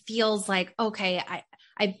it feels like, okay,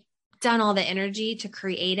 I've done all the energy to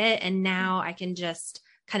create it, and now I can just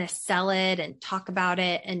kind of sell it and talk about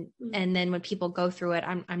it. And then when people go through it,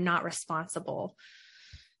 I'm not responsible.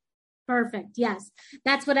 Perfect. Yes.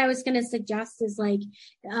 That's what I was going to suggest, is like,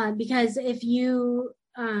 because if you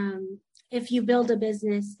build a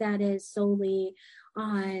business that is solely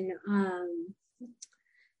on,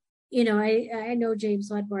 I know James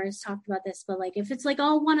Wedmore has talked about this, but like, if it's like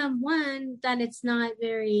all one-on-one, then it's not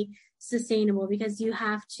very sustainable, because you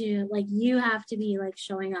have to be like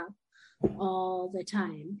showing up all the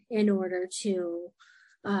time in order to,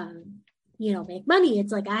 make money.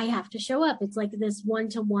 It's like, I have to show up. It's like this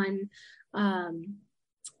one-to-one,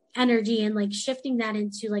 energy, and like shifting that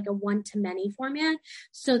into like a one-to-many format,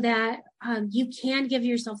 so that you can give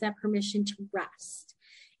yourself that permission to rest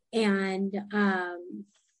and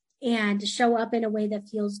show up in a way that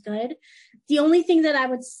feels good. The only thing that I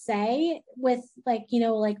would say with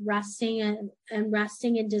resting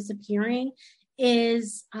and disappearing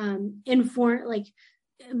is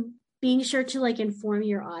being sure to like inform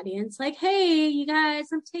your audience, like, hey, you guys,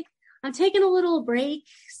 I'm taking a little break,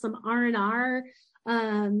 some R&R,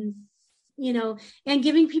 and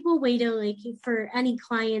giving people a way to, like, for any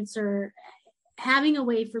clients, or having a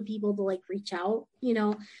way for people to like reach out.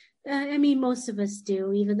 I mean, most of us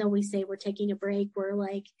do, even though we say we're taking a break, we're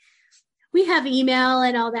like, we have email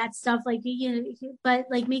and all that stuff, like, but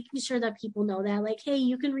like making sure that people know that, like, hey,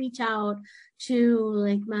 you can reach out to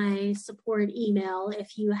like my support email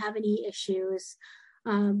if you have any issues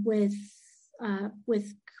with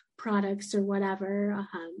products or whatever,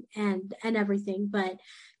 and everything, but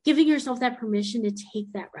giving yourself that permission to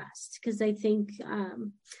take that rest. Because I think,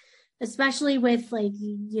 especially with like,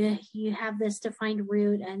 you have this defined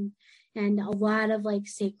root and a lot of like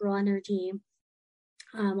sacral energy,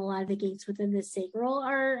 a lot of the gates within the sacral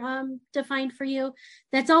are defined for you.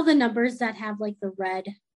 That's all the numbers that have like the red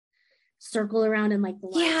circle around and like the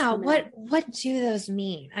lines. What do those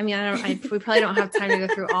mean? I mean, we probably don't have time to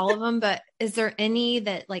go through all of them, but is there any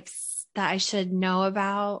that like that I should know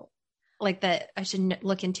about, like that I should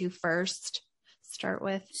look into first, start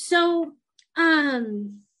with? So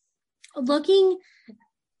looking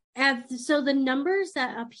at, the numbers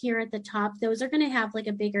that up here at the top, those are going to have like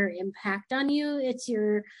a bigger impact on you. It's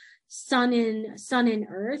your sun and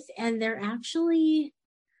earth, and they're actually,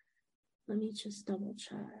 let me just double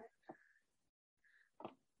check.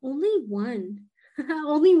 Only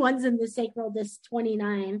one's in the sacral, this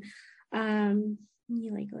 29. Let me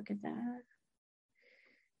like look at that.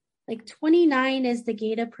 Like 29 is the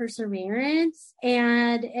gate of perseverance,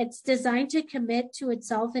 and it's designed to commit to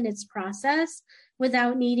itself and its process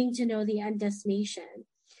without needing to know the end destination.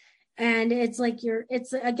 And it's like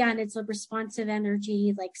it's a responsive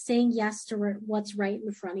energy, like saying yes to what's right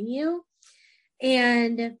in front of you.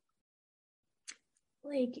 And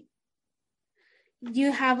like,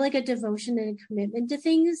 you have like a devotion and a commitment to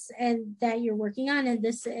things and that you're working on, and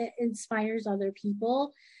this inspires other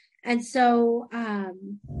people. And so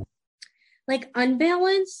like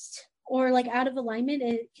unbalanced or like out of alignment,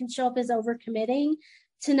 it can show up as overcommitting,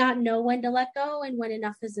 to not know when to let go and when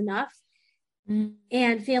enough is enough,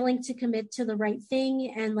 and failing to commit to the right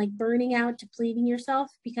thing, and like burning out, depleting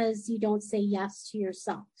yourself because you don't say yes to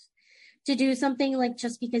yourself to do something, like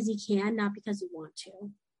just because you can, not because you want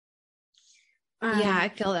to. Yeah, I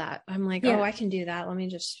feel that. I'm like, oh, I can do that. Let me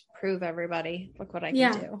just prove everybody, look what I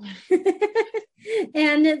can do.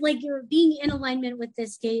 And like you're being in alignment with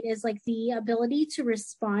this gate is like the ability to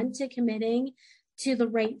respond to committing to the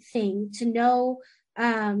right thing, to know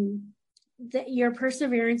that your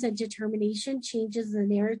perseverance and determination changes the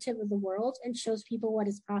narrative of the world and shows people what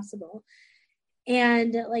is possible.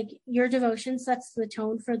 And like your devotion sets the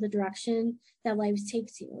tone for the direction that life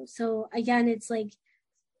takes you. So again, it's like,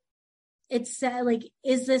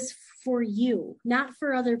 is this for you, not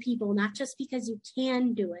for other people, not just because you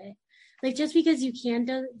can do it. Like just because you can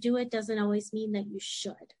do it doesn't always mean that you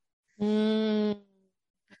should.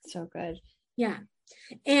 That's so good. Yeah.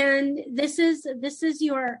 And this is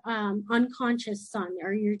your unconscious sun,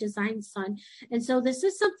 or your design sun. And so this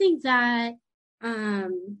is something that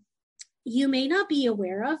you may not be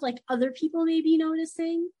aware of, like other people may be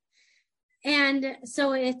noticing. And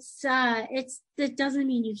so it doesn't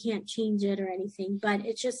mean you can't change it or anything, but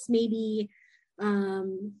it's just maybe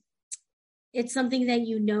it's something that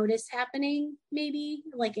you notice happening, maybe,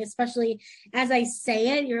 like, especially as I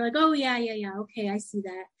say it, you're like, oh yeah, okay, I see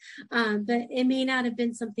that. But it may not have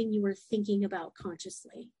been something you were thinking about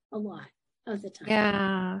consciously a lot of the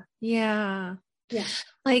time. Yeah.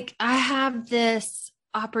 Like I have this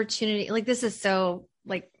opportunity, like this is so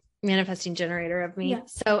like manifesting generator of me. Yeah.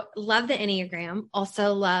 So love the Enneagram,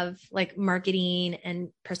 also love like marketing and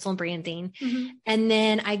personal branding. Mm-hmm. And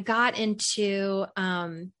then I got into,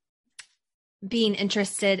 being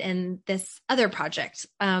interested in this other project,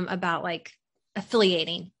 about like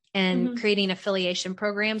affiliating and mm-hmm. creating affiliation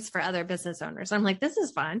programs for other business owners. I'm like, this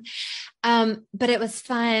is fun. But it was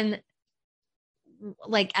fun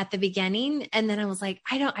like at the beginning. And then I was like,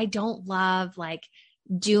 I don't love like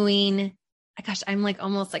doing, gosh, I'm like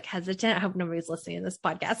almost like hesitant. I hope nobody's listening to this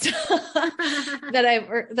podcast that I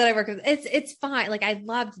work with. It's fine. Like I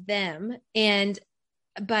loved them,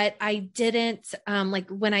 but I didn't, like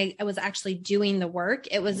when I was actually doing the work,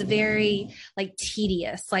 it was very like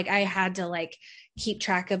tedious. Like I had to like keep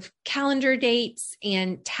track of calendar dates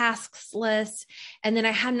and tasks lists. And then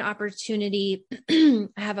I had an opportunity. I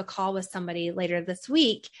have a call with somebody later this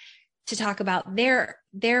week to talk about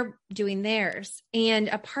they're doing theirs. And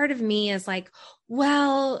a part of me is like,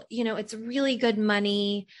 well, it's really good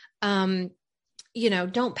money.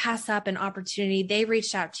 Don't pass up an opportunity. They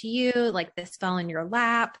reached out to you, like this fell in your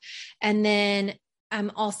lap. And then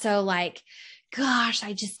I'm also like, gosh,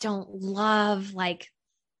 I just don't love like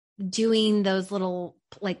doing those little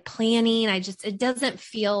like planning. It doesn't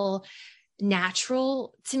feel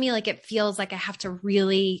natural to me. Like it feels like I have to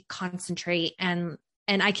really concentrate and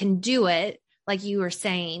I can do it like you were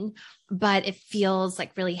saying, but it feels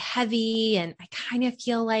like really heavy. And I kind of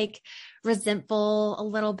feel like resentful a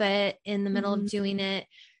little bit in the middle mm-hmm. of doing it.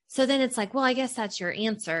 So then it's like, well, I guess that's your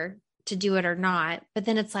answer, to do it or not. But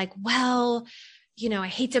then it's like, well, I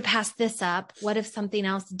hate to pass this up. What if something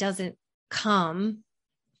else doesn't come?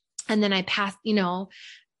 And then I pass,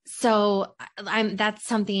 so that's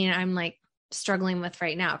something I'm like struggling with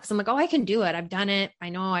right now. Cause I'm like, oh, I can do it. I've done it. I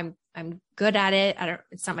know I'm good at it.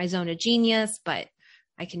 It's not my zone of genius, but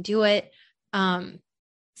I can do it.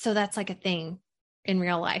 So that's like a thing in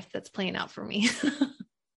real life that's playing out for me.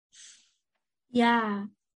 Yeah.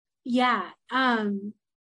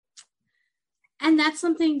 And that's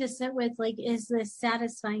something to sit with. Like, is this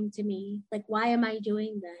satisfying to me? Like, why am I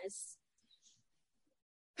doing this?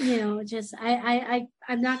 Just, I'm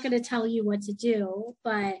not going to tell you what to do,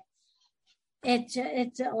 but it's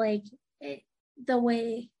like the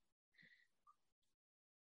way,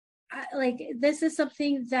 like, this is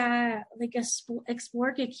something that like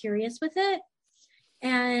explore, get curious with it.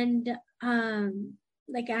 And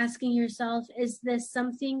like asking yourself, is this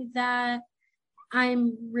something that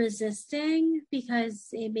I'm resisting because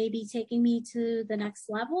it may be taking me to the next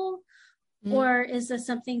level? Mm. Or is this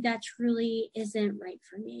something that truly isn't right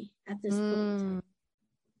for me at this point?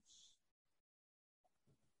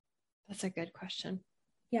 That's a good question.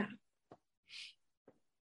 Yeah.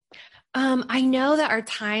 I know that our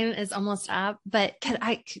time is almost up, but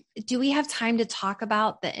do we have time to talk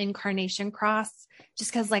about the incarnation cross?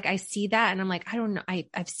 Just because like I see that and I'm like, I don't know.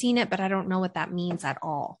 I've seen it, but I don't know what that means at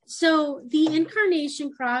all. So the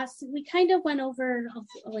incarnation cross, we kind of went over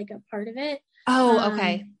like a part of it. Oh,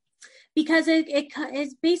 okay. Because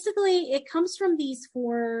it's basically, it comes from these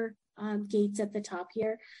four gates at the top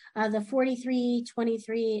here, the 43,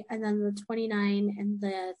 23, and then the 29 and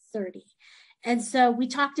the 30. And so we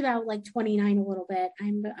talked about like 29 a little bit.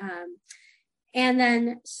 And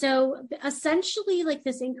then, so essentially like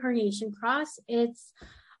this incarnation cross, it's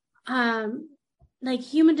like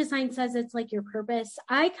human design says it's like your purpose.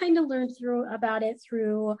 I kind of learned or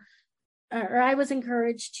I was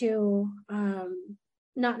encouraged to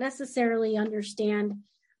not necessarily understand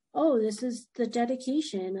oh, this is the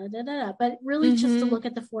dedication, but really just to look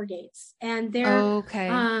at the 4 gates, and they're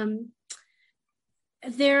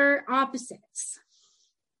opposites.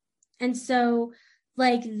 And so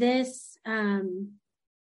like this,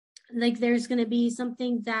 like there's going to be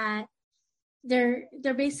something that they're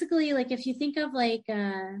basically like, if you think of like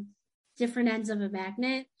different ends of a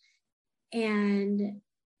magnet, and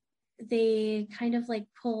they kind of like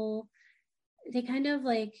pull, they kind of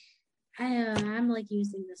like, I don't know, I'm like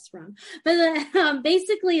using this wrong, but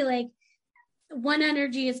basically like one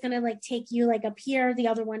energy is going to like take you like up here. The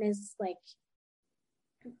other one is like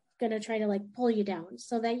going to try to like pull you down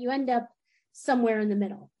so that you end up somewhere in the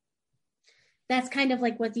middle. That's kind of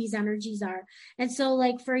like what these energies are. And so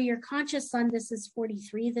like for your conscious sun, this is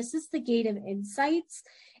 43. This is the gate of insights.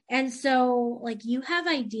 And so like you have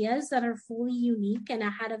ideas that are fully unique and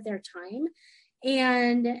ahead of their time.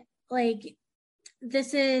 And like,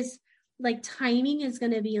 this is like timing is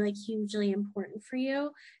going to be like hugely important for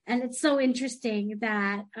you. And it's so interesting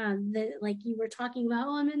that like you were talking about,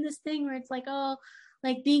 oh, I'm in this thing where it's like, oh,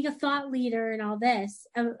 like being a thought leader and all this,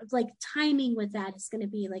 like timing with that is going to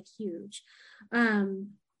be like huge.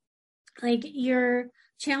 Like your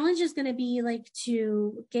challenge is going to be like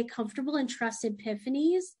to get comfortable and trust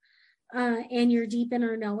epiphanies and your deep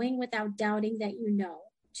inner knowing without doubting that you know.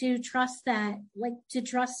 To trust that, like to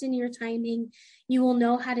trust in your timing, you will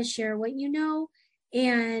know how to share what you know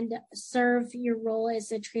and serve your role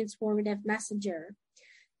as a transformative messenger.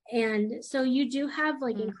 And so you do have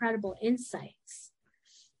like incredible insights.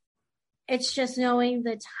 It's just knowing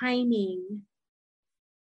the timing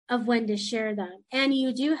of when to share them. And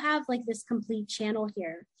you do have like this complete channel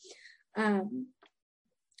here.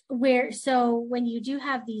 So when you do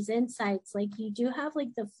have these insights, like you do have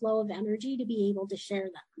like the flow of energy to be able to share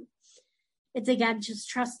them. It's again, just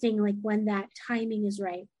trusting like when that timing is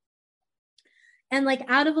right. And like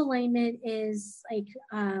out of alignment is like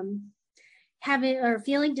having or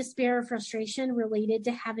feeling despair or frustration related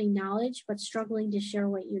to having knowledge, but struggling to share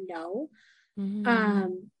what you know.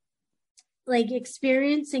 Like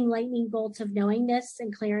experiencing lightning bolts of knowingness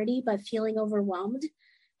and clarity, but feeling overwhelmed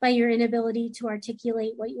by your inability to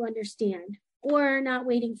articulate what you understand, or not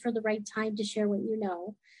waiting for the right time to share what you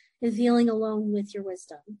know, and feeling alone with your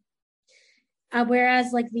wisdom.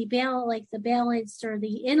 Whereas like the balanced or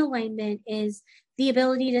the in alignment is the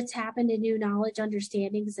ability to tap into new knowledge,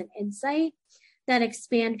 understandings, and insight that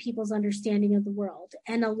expand people's understanding of the world,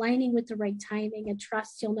 and aligning with the right timing and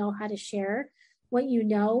trust you'll know how to share what you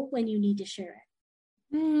know when you need to share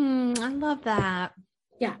it. I love that.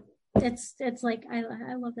 Yeah. It's like, I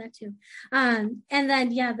love that too. And then,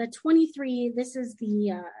 the 23, this is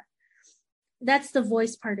that's the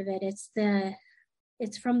voice part of it.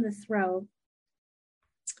 It's from the throat.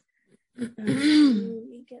 Let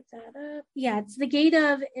me get that up. Yeah, it's the gate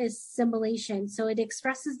of assimilation. So it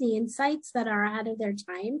expresses the insights that are ahead of their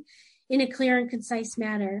time in a clear and concise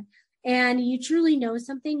manner. And you truly know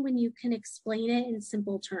something when you can explain it in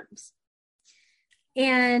simple terms.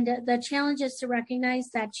 And the challenge is to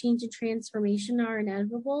recognize that change and transformation are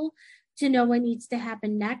inevitable, to know what needs to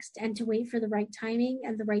happen next, and to wait for the right timing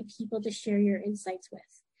and the right people to share your insights with.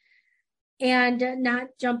 And not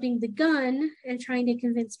jumping the gun and trying to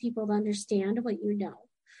convince people to understand what you know.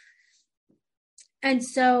 And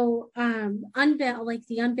so like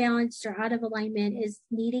the unbalanced or out of alignment is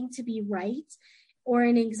needing to be right, or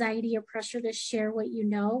an anxiety or pressure to share what you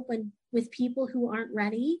know with people who aren't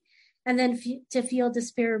ready. And then to feel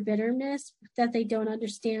despair or bitterness that they don't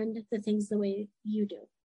understand the things the way you do.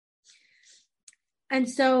 And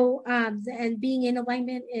so, and being in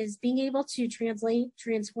alignment is being able to translate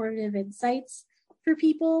transformative insights for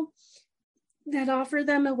people that offer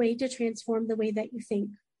them a way to transform the way that you think.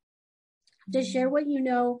 To share what you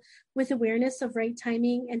know with awareness of right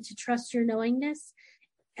timing, and to trust your knowingness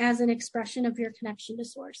as an expression of your connection to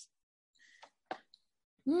source.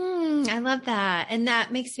 I love that. And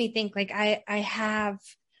that makes me think like I have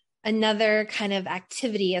another kind of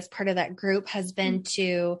activity as part of that group has been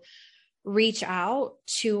to reach out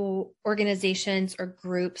to organizations or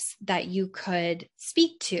groups that you could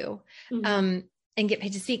speak to and get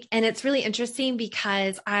paid to speak. And it's really interesting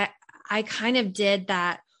because I kind of did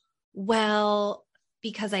that. Well,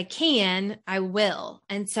 because I will.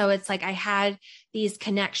 And so it's like, I had these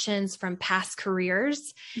connections from past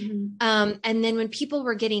careers. And then when people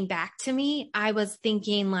were getting back to me, I was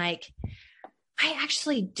thinking like,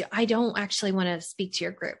 I don't actually want to speak to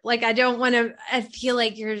your group. Like, I feel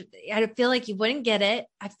like you wouldn't get it.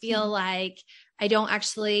 I feel like I don't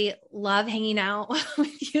actually love hanging out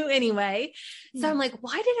with you anyway. So I'm like,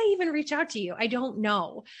 why did I even reach out to you? I don't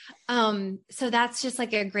know. So that's just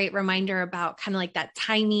like a great reminder about kind of like that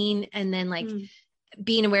timing, and then like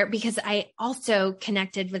being aware, because I also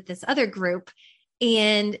connected with this other group,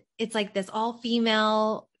 and it's like this all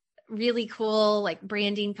female, really cool, like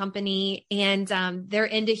branding company. And they're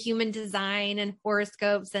into human design and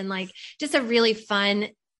horoscopes, and like just a really fun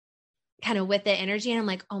kind of with the energy. And I'm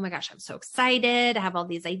like, oh my gosh, I'm so excited. I have all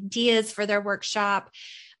these ideas for their workshop.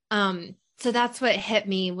 So that's what hit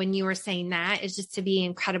me when you were saying that, is just to be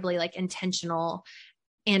incredibly like intentional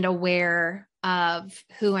and aware of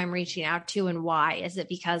who I'm reaching out to and why. Is it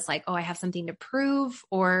because like, oh, I have something to prove,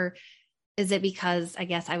 or is it because I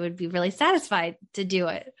guess I would be really satisfied to do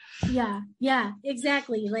it? Yeah,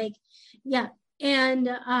 exactly. Like, yeah.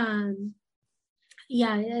 And,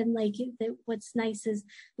 yeah. And like, what's nice is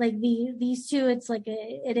like these two, it's like,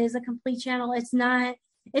 it is a complete channel. It's not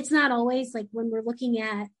always like when we're looking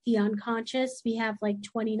at the unconscious, we have like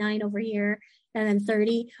 29 over here and then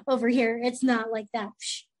 30 over here. It's not like that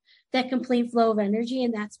complete flow of energy.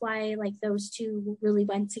 And that's why like those two really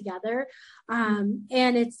went together. And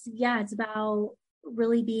it's about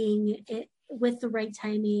really being it with the right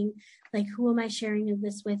timing. Like, who am I sharing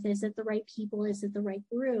this with? Is it the right people? Is it the right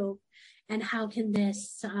group? And how can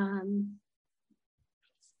this,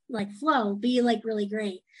 like flow be like really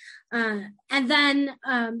great? And then,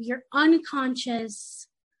 your unconscious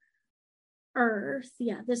Earth.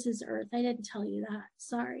 Yeah, this is Earth. I didn't tell you that.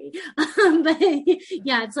 Sorry. But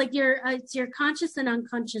yeah, it's like it's your conscious and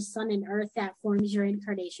unconscious sun and Earth that forms your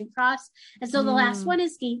incarnation cross. And so the last one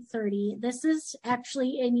is gate 30. This is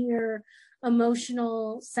actually in your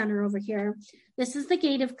emotional center over here. This is the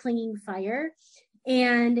gate of clinging fire.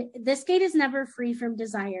 And this gate is never free from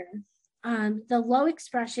desire. The low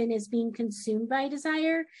expression is being consumed by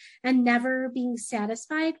desire and never being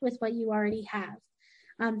satisfied with what you already have.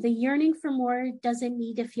 The yearning for more doesn't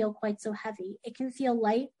need to feel quite so heavy. It can feel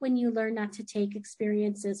light when you learn not to take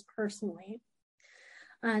experiences personally.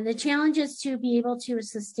 The challenge is to be able to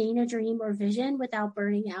sustain a dream or vision without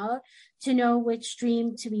burning out, to know which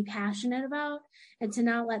dream to be passionate about, and to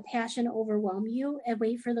not let passion overwhelm you, and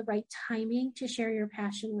wait for the right timing to share your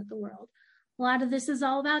passion with the world. A lot of this is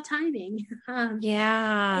all about timing.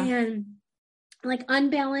 And like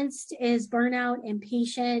unbalanced is burnout,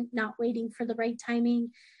 impatient, not waiting for the right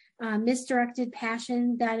timing, misdirected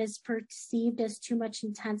passion that is perceived as too much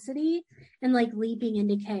intensity, and like leaping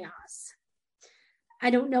into chaos. I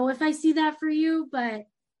don't know if I see that for you, but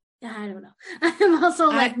I don't know. I'm also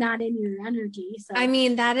like not in your energy. So I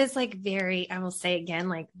mean, that is like I will say again,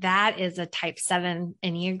 like that is a type 7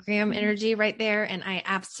 Enneagram energy right there. And I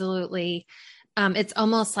absolutely, it's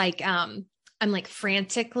almost like, I'm like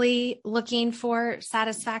frantically looking for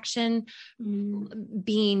satisfaction,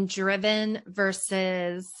 being driven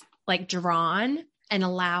versus like drawn and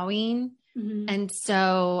allowing. And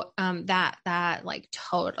so, that like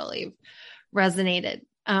totally resonated,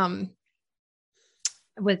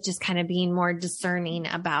 with just kind of being more discerning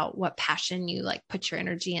about what passion you like put your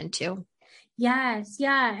energy into. Yes.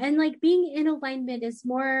 Yeah. And like being in alignment is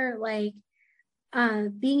more like,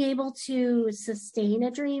 being able to sustain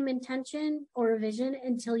a dream, intention, or a vision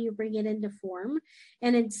until you bring it into form,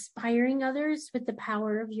 and inspiring others with the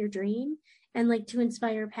power of your dream, and like to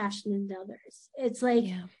inspire passion in others. It's like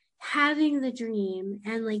having the dream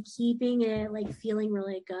and like keeping it like feeling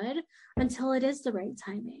really good until it is the right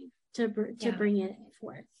timing to bring it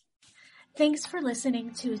forth. Thanks for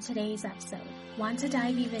listening to today's episode. Want to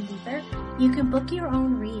dive even deeper? You can book your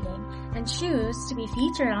own reading and choose to be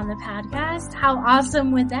featured on the podcast. How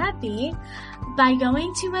awesome would that be? By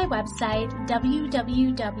going to my website,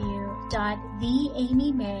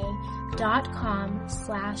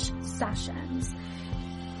 www.theamymay.com/sessions.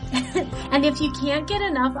 And if you can't get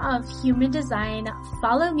enough of human design,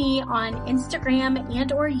 follow me on Instagram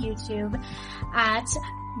and or YouTube at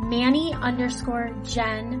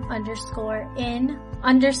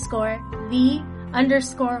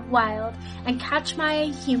Manny_Jen_in_the_wild and catch my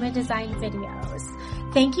human design videos.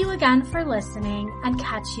 Thank you again for listening, and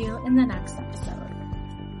catch you in the next episode.